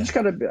 Oh I yeah. just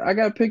I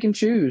gotta pick and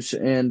choose,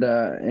 and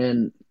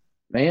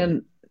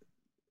man,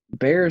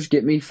 bears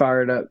get me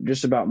fired up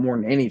just about more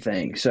than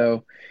anything.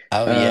 So,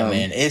 Oh yeah, um,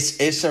 man.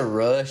 It's a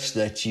rush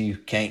that you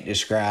can't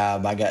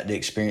describe. I got to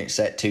experience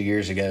that 2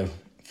 years ago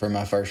for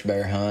my first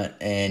bear hunt,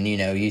 and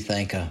you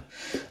think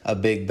a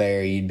big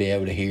bear, you'd be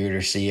able to hear it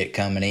or see it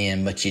coming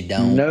in, but you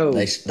don't. They no,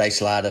 they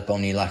slide up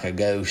on you like a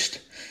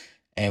ghost,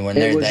 and when it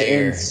they're was there,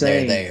 they're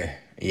insane. there.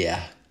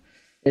 Yeah.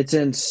 It's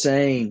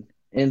insane,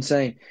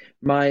 insane.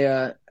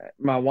 My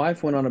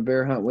wife went on a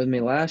bear hunt with me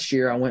last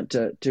year. I went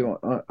to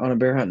on a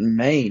bear hunt in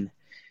Maine,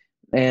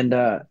 and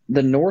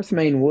the North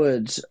Maine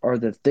woods are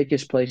the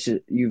thickest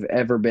places you've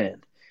ever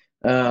been.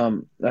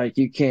 Like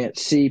you can't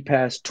see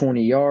past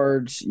 20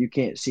 yards. You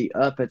can't see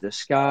up at the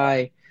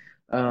sky.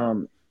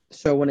 Um,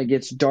 so when it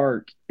gets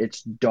dark,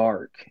 it's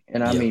dark,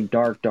 and I Yep. mean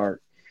dark,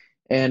 dark.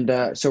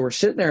 And so we're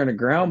sitting there in a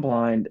ground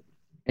blind,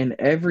 and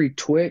every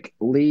twig,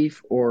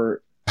 leaf,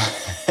 or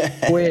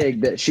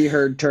twig that she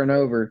heard turn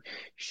over,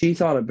 she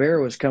thought a bear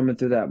was coming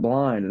through that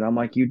blind. And I'm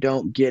like, you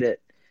don't get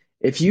it.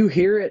 If you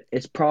hear it,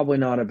 it's probably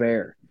not a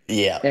bear.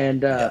 Yeah.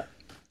 And Yep.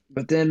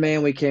 But then,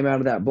 man, we came out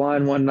of that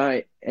blind one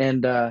night,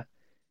 and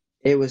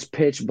it was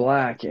pitch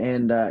black.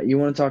 And you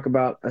want to talk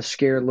about a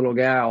scared little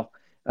gal?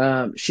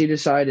 She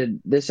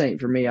decided this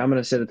ain't for me. I'm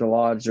going to sit at the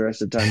lodge the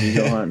rest of the time you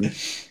go hunting.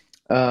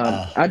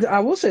 I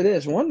will say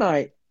this: one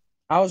night,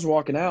 I was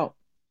walking out,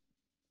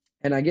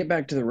 and I get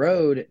back to the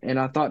road, and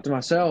I thought to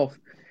myself,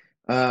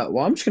 well,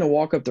 I'm just going to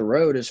walk up the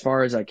road as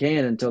far as I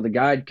can until the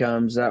guide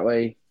comes. That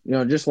way,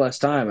 just less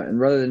time, and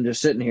rather than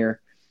just sitting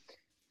here.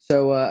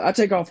 So I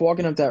take off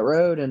walking up that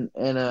road, and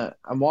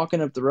I'm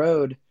walking up the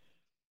road,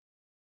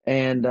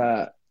 and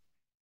I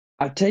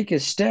take a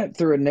step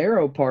through a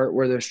narrow part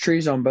where there's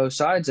trees on both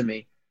sides of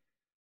me,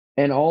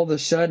 and all of a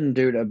sudden,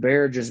 dude, a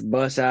bear just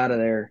busts out of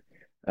there.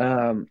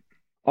 Um,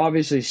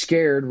 Obviously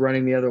scared,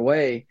 running the other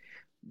way.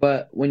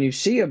 But when you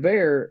see a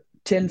bear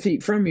 10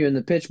 feet from you in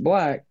the pitch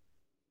black,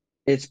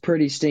 it's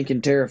pretty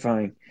stinking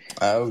terrifying.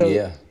 Oh So,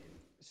 yeah.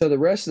 so the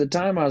rest of the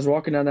time I was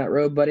walking down that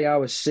road, buddy, I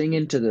was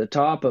singing to the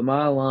top of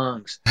my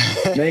lungs,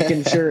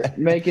 making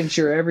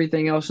sure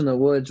everything else in the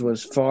woods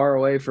was far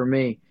away from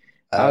me.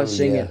 Oh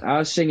yeah. I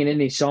was singing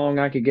any song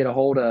I could get a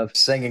hold of,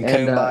 Singing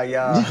and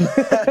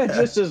Kumbaya.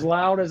 just as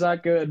loud as I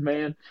could,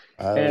 man.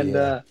 Oh And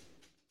yeah.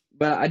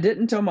 but I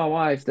didn't tell my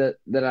wife that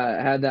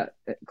I had that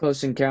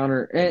close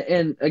encounter.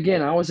 And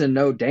again, I was in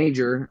no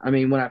danger. I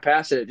mean, when I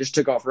passed it, it just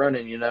took off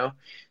running. Oh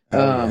yeah.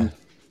 Um,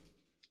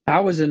 I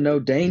was in no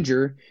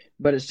danger,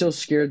 but it still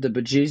scared the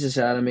bejesus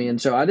out of me.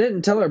 And so I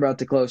didn't tell her about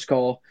the close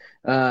call.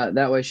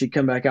 That way she'd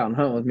come back out and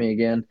hunt with me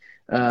again.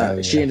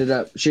 Oh She yeah. ended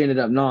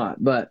up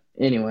not. But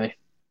anyway,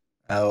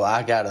 Oh,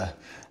 I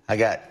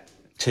got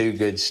two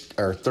good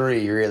or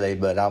three really,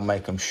 but I'll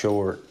make them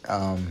short.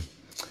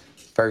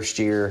 First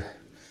year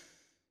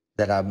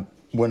that I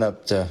went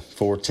up to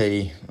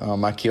 4T,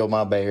 I killed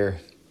my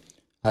bear.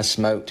 I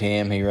smoked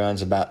him. He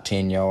runs about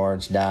 10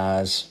 yards,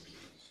 dies,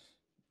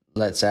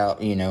 lets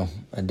out,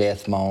 a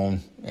death moan.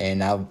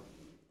 And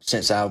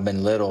since I've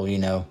been little,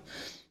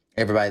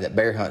 everybody that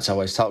bear hunts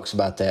always talks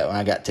about that. When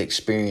I got to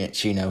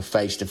experience,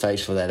 face to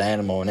face with that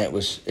animal, and it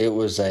was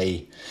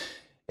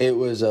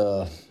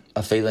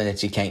a feeling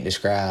that you can't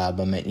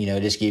describe. I mean,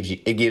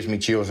 it gives me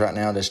chills right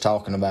now just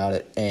talking about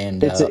it.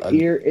 And it's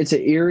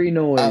an eerie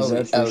noise,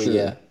 that's for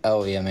yeah, sure.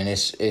 oh yeah. I mean,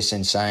 it's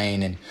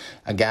insane. And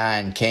a guy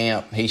in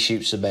camp, he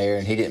shoots the bear,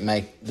 and he didn't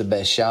make the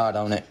best shot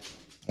on it.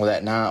 Well,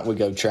 that night we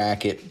go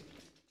track it,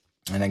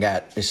 and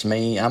it's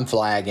me. I'm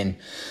flagging.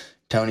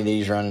 Tony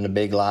D's running a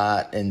big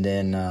light, and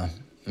then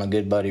my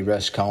good buddy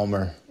Russ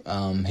Comer,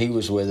 he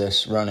was with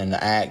us running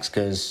the axe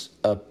because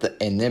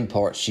in them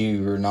parts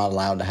you are not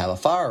allowed to have a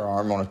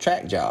firearm on a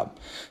track job,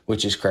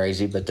 which is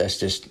crazy, but that's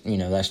just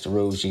that's the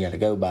rules you got to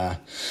go by.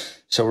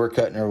 So we're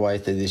cutting our way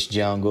through this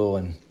jungle,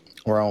 and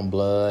we're on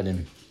blood,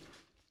 and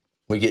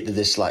we get to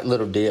this like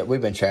little dip.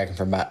 We've been tracking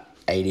for about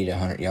 80 to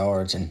 100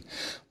 yards, and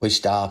we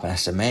stop, and I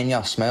said, "Man,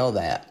 y'all smell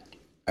that?"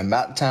 And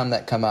about the time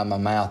that come out of my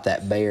mouth,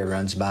 that bear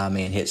runs by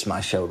me and hits my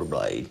shoulder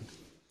blade.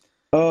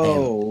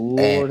 Oh,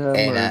 And Lord have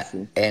and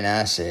mercy.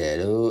 I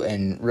said, "Oh."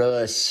 And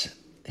Russ,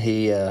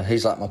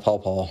 he's like my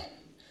pawpaw.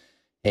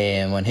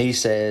 And when he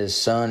says,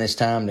 "Son, it's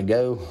time to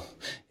go,"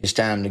 it's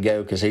time to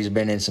go, because he's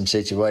been in some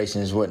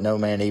situations what no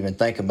man even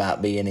think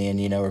about being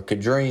in, or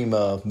could dream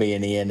of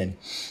being in. And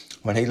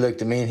when he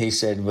looked at me and he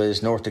said, "Well,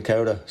 it's North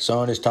Dakota,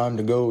 son, it's time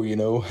to go,"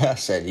 I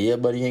said, "Yeah,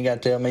 buddy, you ain't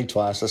got to tell me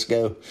twice. Let's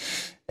go."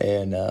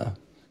 And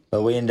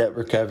but we ended up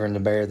recovering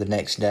the bear the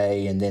next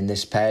day. And then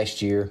this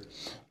past year,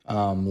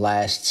 the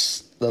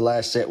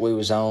last set we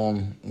was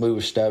on, we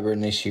were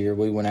stubborn this year.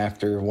 We went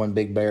after one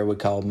big bear we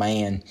called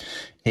Man.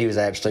 He was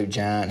an absolute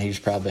giant. He was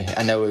probably,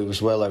 I know he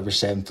was well over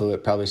 7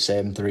 foot, probably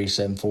 7'3",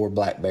 7'4",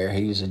 black bear.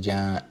 He was a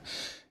giant.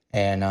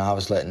 And I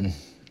was letting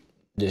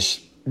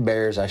just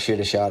bears I should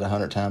have shot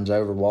 100 times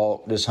over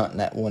walk, just hunting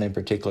that one in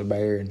particular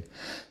bear. And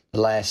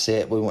the last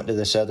set, we went to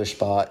this other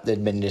spot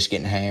that'd been just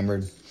getting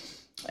hammered.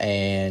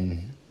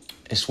 And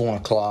it's 1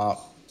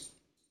 o'clock.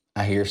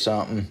 I hear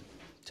something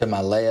to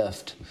my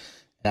left.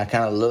 And I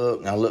kind of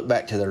look, and I look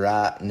back to the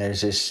right, and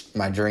there's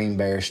my dream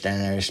bear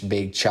standing there, this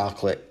big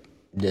chocolate,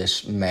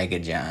 this mega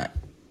giant.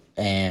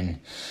 And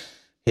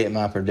hit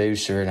my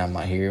producer, and I'm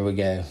like, here we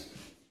go.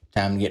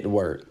 Time to get to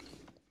work.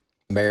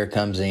 Bear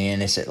comes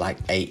in, it's at like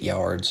 8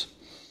 yards.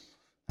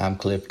 I'm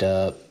clipped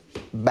up,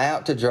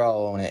 about to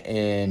draw on it,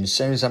 and as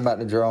soon as I'm about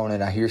to draw on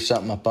it, I hear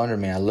something up under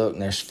me. I look,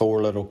 and there's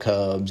 4 little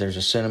cubs. There's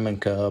a cinnamon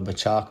cub,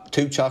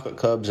 2 chocolate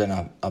cubs,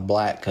 and a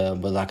black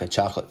cub with like a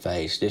chocolate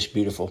face. Just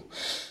beautiful,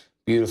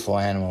 beautiful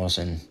animals,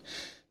 and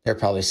they're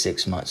probably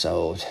 6 months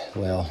old.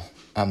 Well,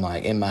 I'm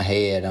like, in my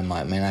head, I'm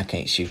like, man, I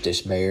can't shoot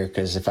this bear,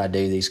 because if I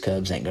do, these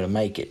cubs ain't going to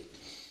make it.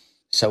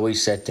 So we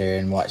sat there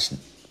and watched.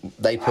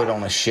 They put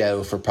on a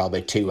show for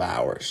probably 2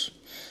 hours.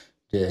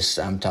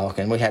 I'm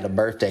talking, we had a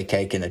birthday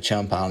cake in the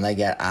chum pile, and they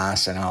got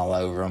icing all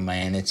over them,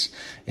 man. It's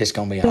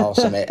going to be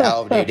awesome.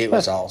 Oh, dude, it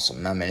was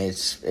awesome. I mean,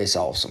 it's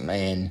awesome.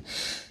 And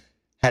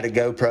had a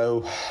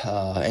GoPro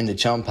in the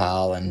chum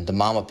pile, and the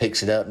mama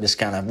picks it up just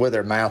kind of with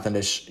her mouth, and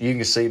you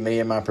can see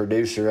me and my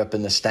producer up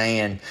in the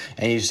stand,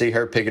 and you see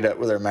her pick it up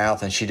with her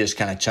mouth, and she just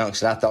kind of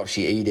chunks it. I thought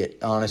she'd eat it,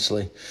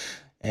 honestly.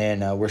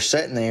 And we're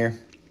sitting there,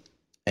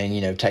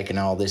 and taking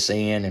all this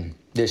in and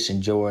just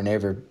enjoying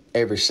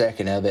every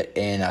second of it.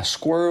 And a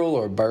squirrel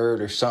or a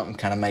bird or something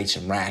kind of made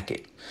some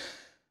racket.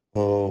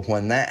 Well,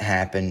 when that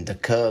happened, the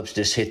cubs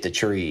just hit the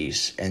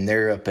trees and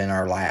they're up in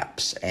our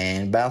laps.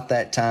 And about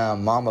that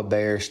time, Mama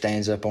Bear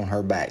stands up on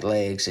her back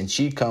legs and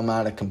she come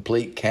out of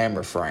complete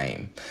camera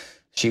frame.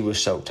 She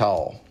was so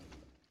tall.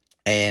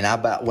 And I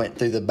about went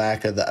through the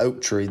back of the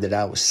oak tree that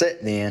I was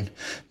sitting in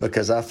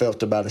because I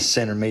felt about a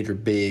centimeter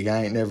big.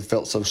 I ain't never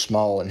felt so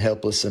small and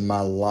helpless in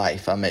my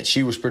life. I mean,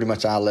 she was pretty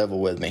much eye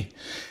level with me.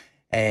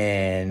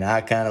 And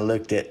I kind of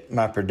looked at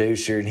my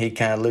producer, and he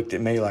kind of looked at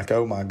me like,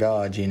 "Oh my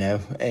God."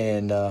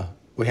 And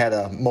we had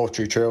a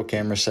multi-trail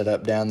camera set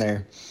up down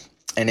there,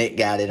 and it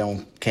got it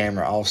on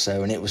camera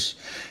also, and it was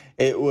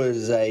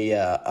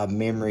a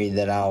memory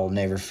that I'll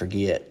never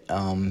forget.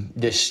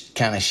 Just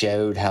kind of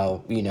showed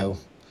how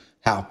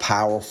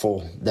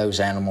powerful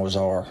those animals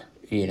are.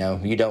 You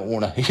don't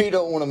want to you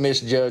don't want to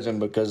misjudge them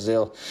because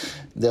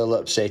they'll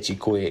upset you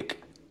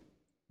quick.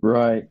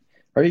 Right.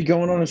 Are you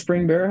going on a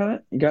spring bear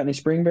hunt? You got any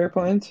spring bear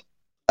plans?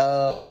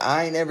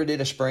 I ain't never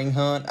did a spring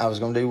hunt. I was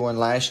gonna do one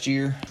last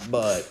year,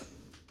 but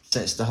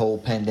since the whole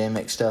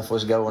pandemic stuff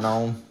was going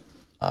on,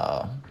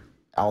 uh,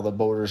 all the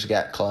borders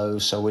got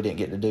closed, so we didn't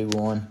get to do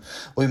one.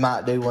 We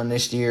might do one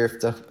this year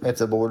if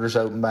the borders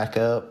open back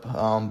up.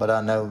 But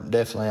I know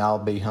definitely I'll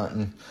be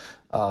hunting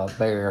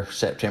bear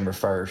September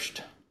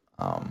 1st.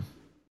 Um,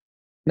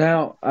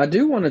 Now, I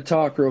do want to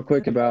talk real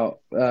quick about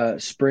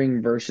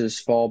spring versus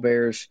fall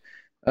bears.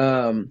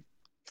 Um,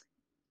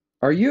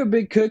 are you a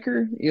big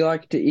cooker? You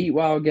like to eat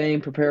wild game,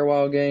 prepare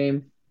wild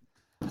game?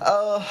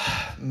 uh,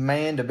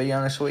 Man, to be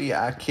honest with you,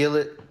 I kill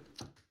it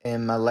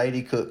and my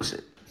lady cooks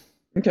it.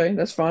 Okay,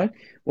 that's fine.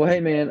 Well,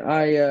 hey man,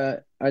 I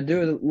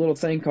do a little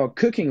thing called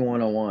Cooking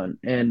 101,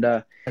 and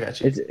I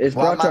got you. it's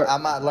Well, I brought to might our I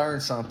might learn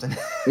something.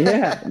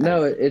 yeah,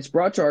 no, it's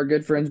brought to our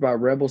good friends by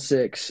Rebel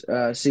Six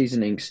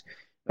Seasonings.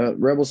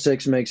 Rebel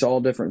Six makes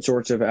all different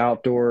sorts of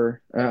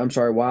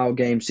wild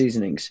game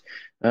seasonings.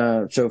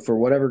 So for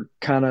whatever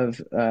kind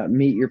of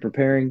meat you're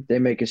preparing, they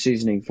make a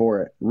seasoning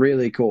for it.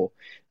 Really cool.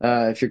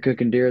 If you're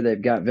cooking deer,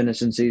 they've got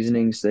venison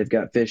seasonings, they've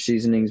got fish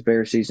seasonings,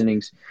 bear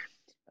seasonings.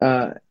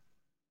 Uh,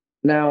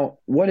 Now,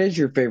 what is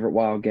your favorite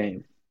wild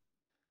game?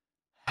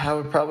 I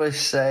would probably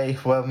say,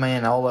 well,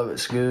 man, all of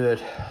it's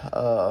good.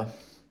 Uh,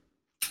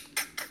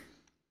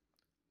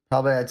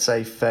 Probably I'd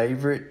say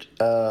favorite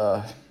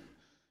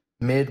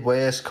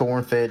Midwest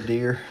corn-fed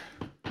deer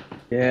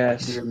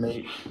Yes.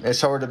 meat.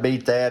 It's hard to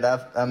beat that.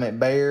 I mean,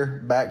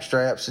 bear back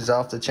straps is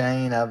off the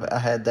chain. I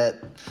had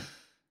that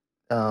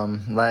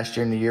last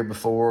year and the year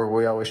before.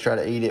 We always try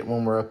to eat it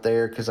when we're up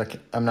there because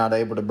I'm not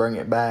able to bring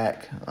it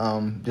back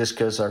just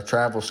because our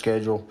travel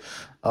schedule.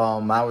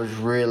 I was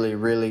really,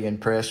 really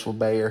impressed with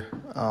bear.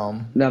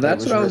 Now It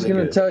that's was what I was really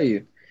going to good. tell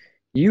you.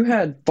 You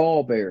had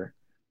fall bear.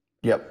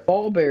 Yep.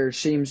 Fall bear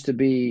seems to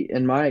be,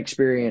 in my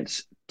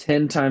experience,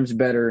 10 times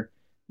better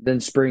than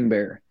spring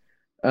bear.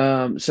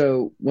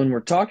 So when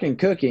we're talking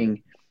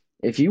cooking,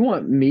 if you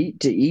want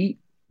meat to eat,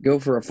 go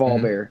for a fall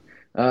Hmm. bear.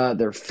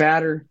 They're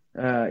fatter.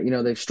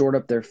 They've stored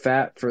up their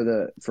fat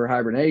for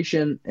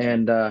hibernation,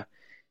 and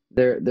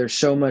they're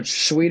so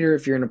much sweeter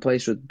if you're in a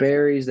place with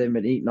berries. They've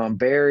been eating on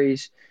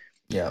berries.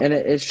 And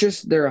Yep. it's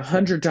just they're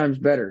 100 times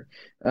better.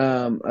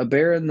 A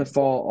bear in the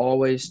fall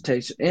always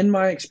tastes, in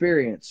my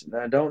experience.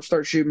 Don't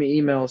start shooting me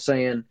emails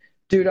saying,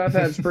 "Dude, I've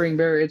had spring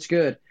bear, it's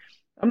good."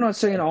 I'm not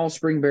saying all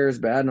spring bear is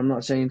bad, and I'm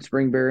not saying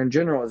spring bear in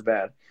general is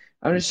bad.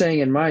 I'm just saying,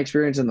 in my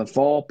experience, in the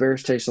fall,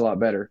 bears taste a lot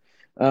better.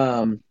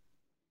 Um,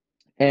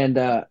 and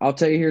I'll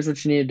tell you, here's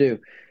what you need to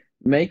do: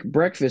 make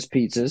breakfast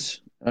pizzas.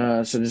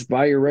 So just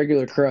buy your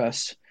regular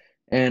crust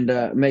and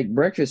make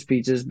breakfast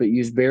pizzas, but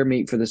use bear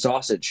meat for the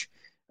sausage.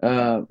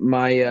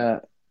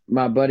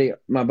 My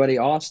buddy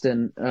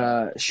Austin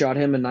shot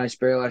him a nice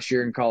bear last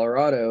year in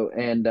Colorado,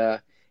 and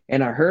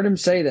I heard him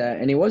say that,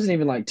 and he wasn't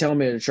even like telling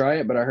me to try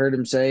it, but I heard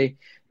him say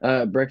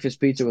breakfast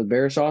pizza with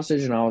bear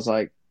sausage, and I was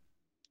like,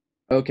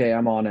 okay,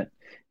 I'm on it.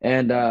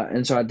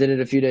 And so I did it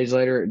a few days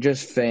later,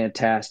 just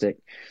fantastic.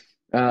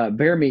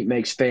 Bear meat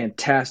makes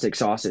fantastic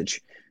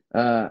sausage.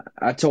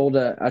 I told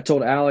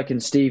Alec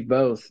and Steve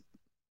both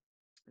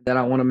that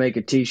I want to make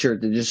a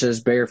T-shirt that just says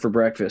 "Bear for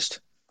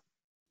breakfast."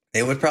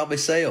 It would probably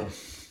sell.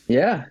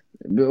 Yeah,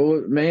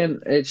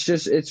 man,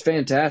 it's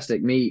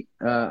fantastic meat.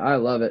 I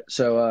love it.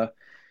 So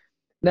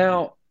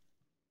now,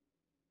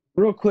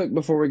 real quick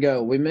before we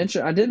go,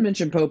 I did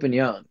mention Pope and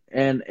Young,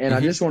 and I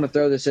just Hmm. want to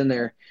throw this in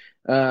there.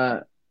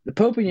 Uh, the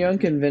Pope and Young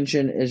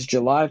convention is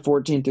July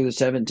 14th through the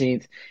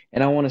 17th,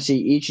 and I want to see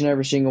each and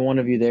every single one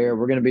of you there.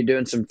 We're going to be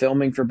doing some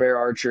filming for Bear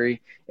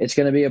Archery. It's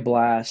going to be a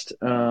blast.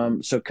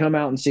 So come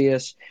out and see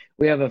us.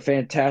 We have a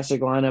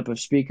fantastic lineup of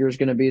speakers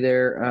going to be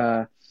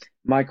there.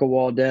 Michael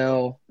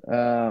Waddell,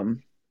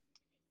 Andrew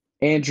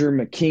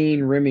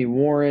McKean, Remy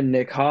Warren,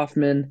 Nick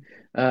Hoffman.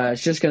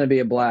 It's just going to be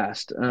a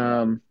blast.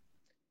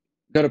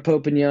 Go to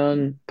Pope and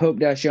Young,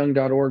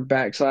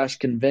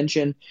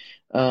 pope-young.org/convention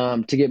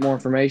to get more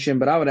information.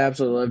 But I would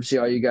absolutely love to see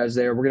all you guys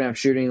there. We're going to have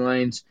shooting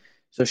lanes.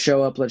 So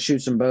show up, let's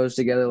shoot some bows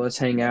together, let's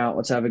hang out,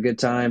 let's have a good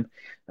time,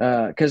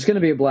 because it's going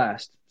to be a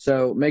blast.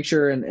 So make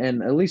sure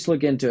and at least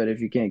look into it if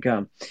you can't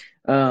come.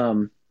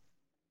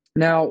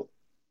 Now,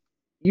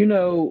 you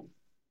know,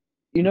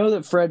 you know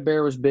that Fred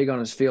Bear was big on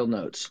his field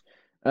notes.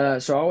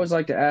 So I always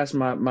like to ask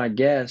my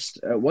guest,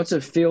 what's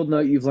a field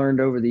note you've learned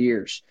over the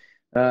years?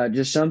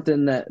 Just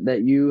something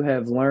that you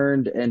have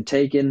learned and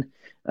taken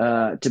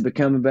to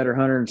become a better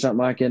hunter, and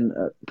something I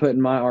can put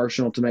in my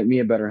arsenal to make me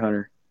a better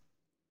hunter.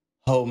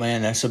 Oh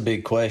man, that's a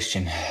big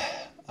question.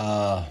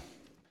 Don't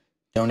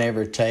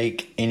ever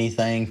take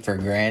anything for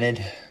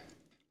granted.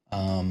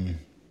 And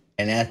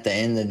at the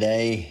end of the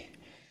day,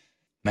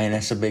 man,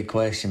 that's a big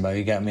question, but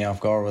you got me off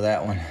guard with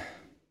that one.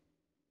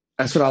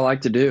 That's what I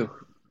like to do.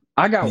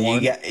 I got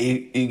one.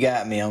 You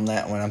got me on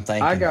that one. I'm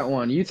thinking. I got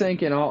one. You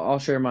thinking? I'll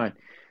share mine.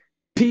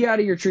 Pee out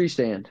of your tree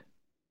stand.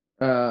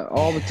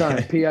 All the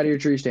time. Pee out of your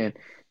tree stand.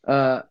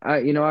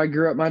 I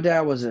grew up. My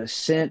dad was a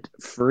scent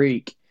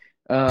freak,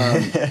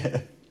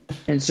 and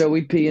so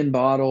we'd pee in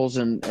bottles,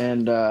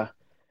 and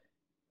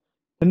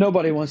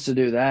nobody wants to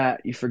do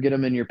that. You forget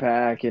them in your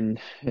pack, and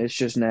it's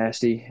just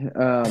nasty.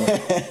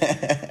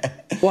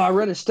 Well, I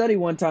read a study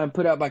one time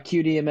put out by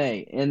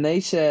QDMA, and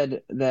they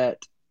said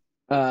that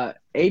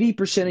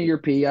 80% of your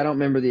pee, I don't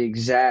remember the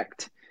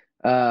exact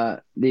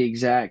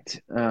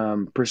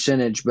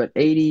percentage, but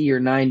 80 or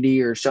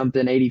 90 or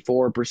something,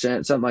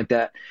 84%, something like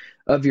that,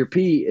 of your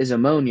pee is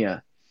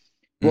ammonia.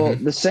 Well,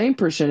 the same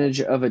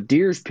percentage of a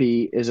deer's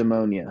pee is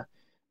ammonia.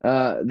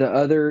 The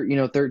other,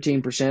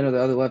 13% or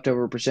the other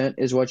leftover percent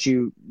is what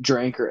you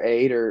drank or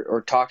ate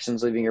or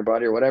toxins leaving your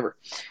body or whatever.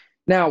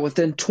 Now,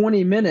 within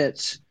 20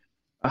 minutes,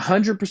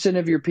 100%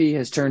 of your pee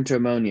has turned to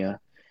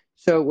ammonia.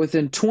 So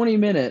within 20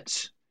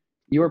 minutes,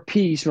 your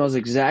pee smells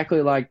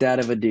exactly like that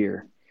of a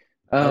deer.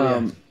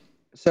 So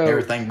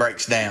everything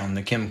breaks down,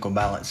 the chemical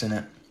balance in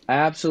it.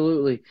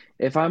 Absolutely.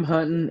 If I'm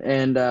hunting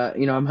and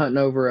I'm hunting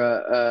over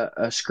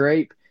a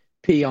scrape,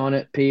 pee on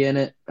it, pee in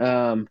it,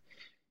 and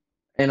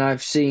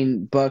I've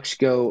seen bucks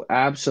go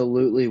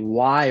absolutely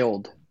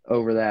wild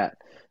over that.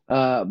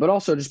 But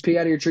also just pee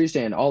out of your tree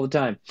stand all the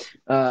time,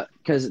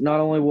 because not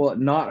only will it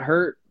not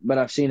hurt, but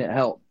I've seen it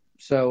help.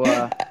 So,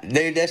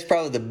 dude, that's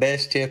probably the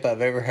best tip I've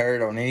ever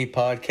heard on any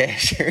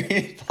podcast or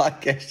any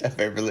podcast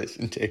I've ever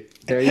listened to.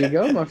 There you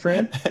go, my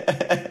friend.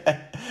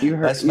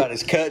 That's about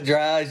as cut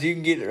dry as you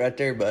can get it right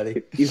there,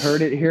 buddy. You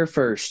heard it here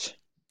first.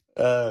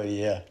 Oh,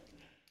 yeah.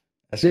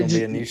 That's going to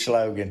be a new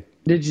slogan.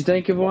 Did you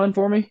think of one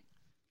for me?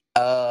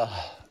 To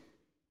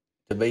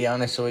be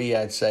honest with you,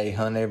 I'd say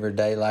hunt every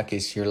day like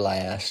it's your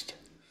last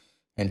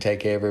and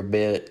take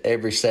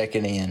every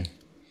second in.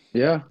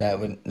 Yeah.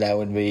 That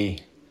would be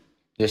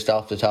just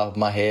off the top of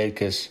my head,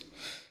 because,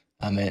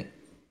 at the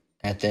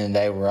end of the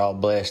day, we're all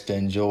blessed to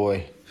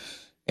enjoy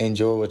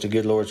what the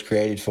good Lord's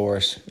created for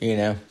us,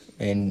 and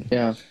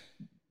yeah.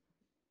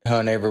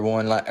 Hunt every,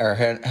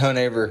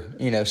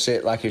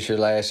 sit like it's your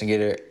last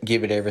and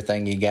give it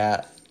everything you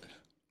got.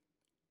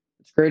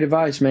 It's great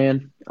advice,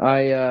 man.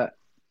 Whether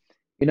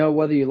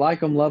you like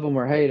them, love them,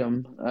 or hate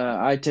them,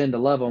 I tend to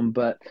love them.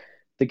 But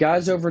the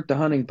guys over at the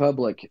Hunting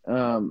Public,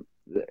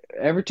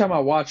 every time I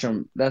watch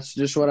them, that's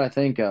just what I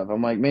think of.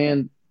 I'm like,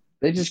 man,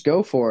 they just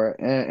go for it,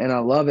 and I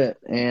love it.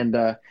 And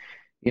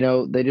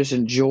they just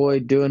enjoy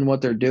doing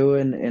what they're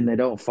doing, and they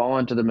don't fall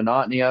into the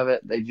monotony of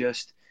it. They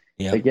just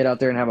they get out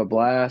there and have a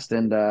blast,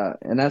 and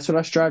that's what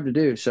I strive to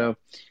do. So,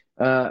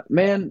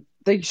 man,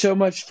 thank you so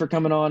much for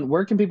coming on.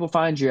 Where can people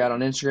find you at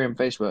on Instagram and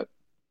Facebook?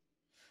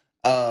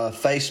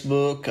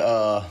 Facebook,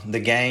 The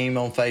Game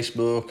on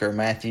Facebook, or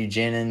Matthew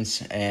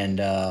Jennings, and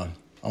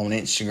on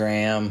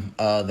Instagram,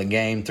 The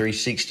Game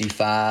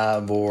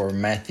 365, or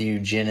Matthew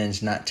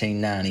Jennings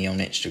 1990 on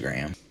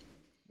Instagram.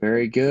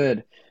 Very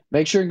good.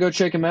 Make sure and go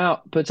check him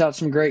out. Puts out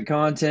some great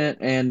content,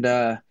 and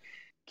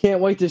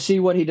can't wait to see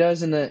what he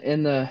does in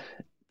the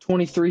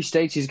 23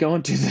 states he's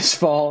going to this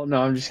fall.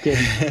 No, I'm just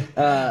kidding.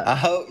 I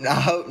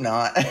hope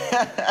not.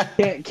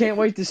 can't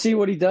wait to see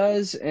what he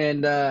does,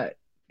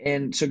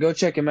 and so go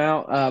check him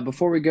out.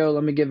 Before we go,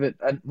 let me give it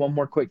one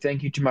more quick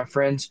thank you to my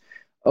friends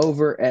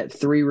over at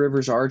Three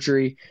Rivers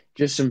Archery.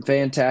 Just some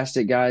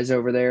fantastic guys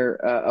over there.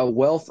 A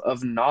wealth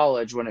of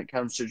knowledge when it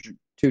comes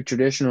to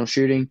traditional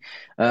shooting.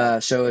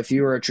 So if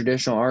you are a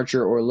traditional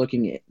archer or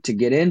looking to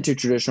get into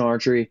traditional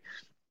archery,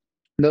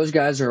 those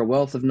guys are a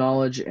wealth of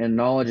knowledge, and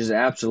knowledge is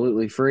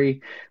absolutely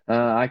free.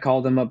 I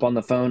call them up on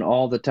the phone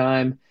all the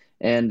time,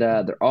 and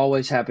they're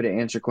always happy to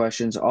answer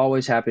questions,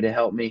 always happy to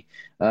help me,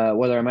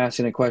 whether I'm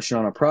asking a question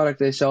on a product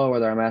they sell or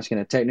whether I'm asking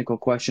a technical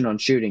question on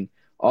shooting.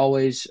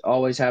 Always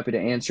happy to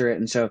answer it.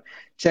 And so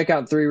check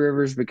out Three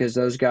Rivers, because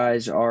those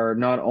guys are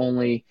not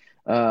only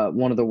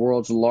one of the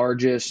world's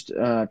largest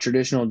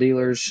traditional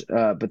dealers,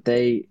 but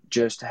they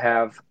just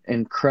have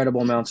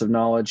incredible amounts of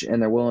knowledge,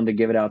 and they're willing to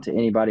give it out to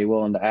anybody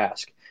willing to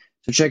ask.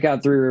 So check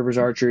out Three Rivers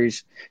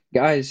Archeries.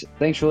 Guys,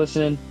 thanks for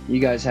listening.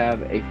 You guys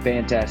have a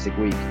fantastic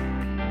week.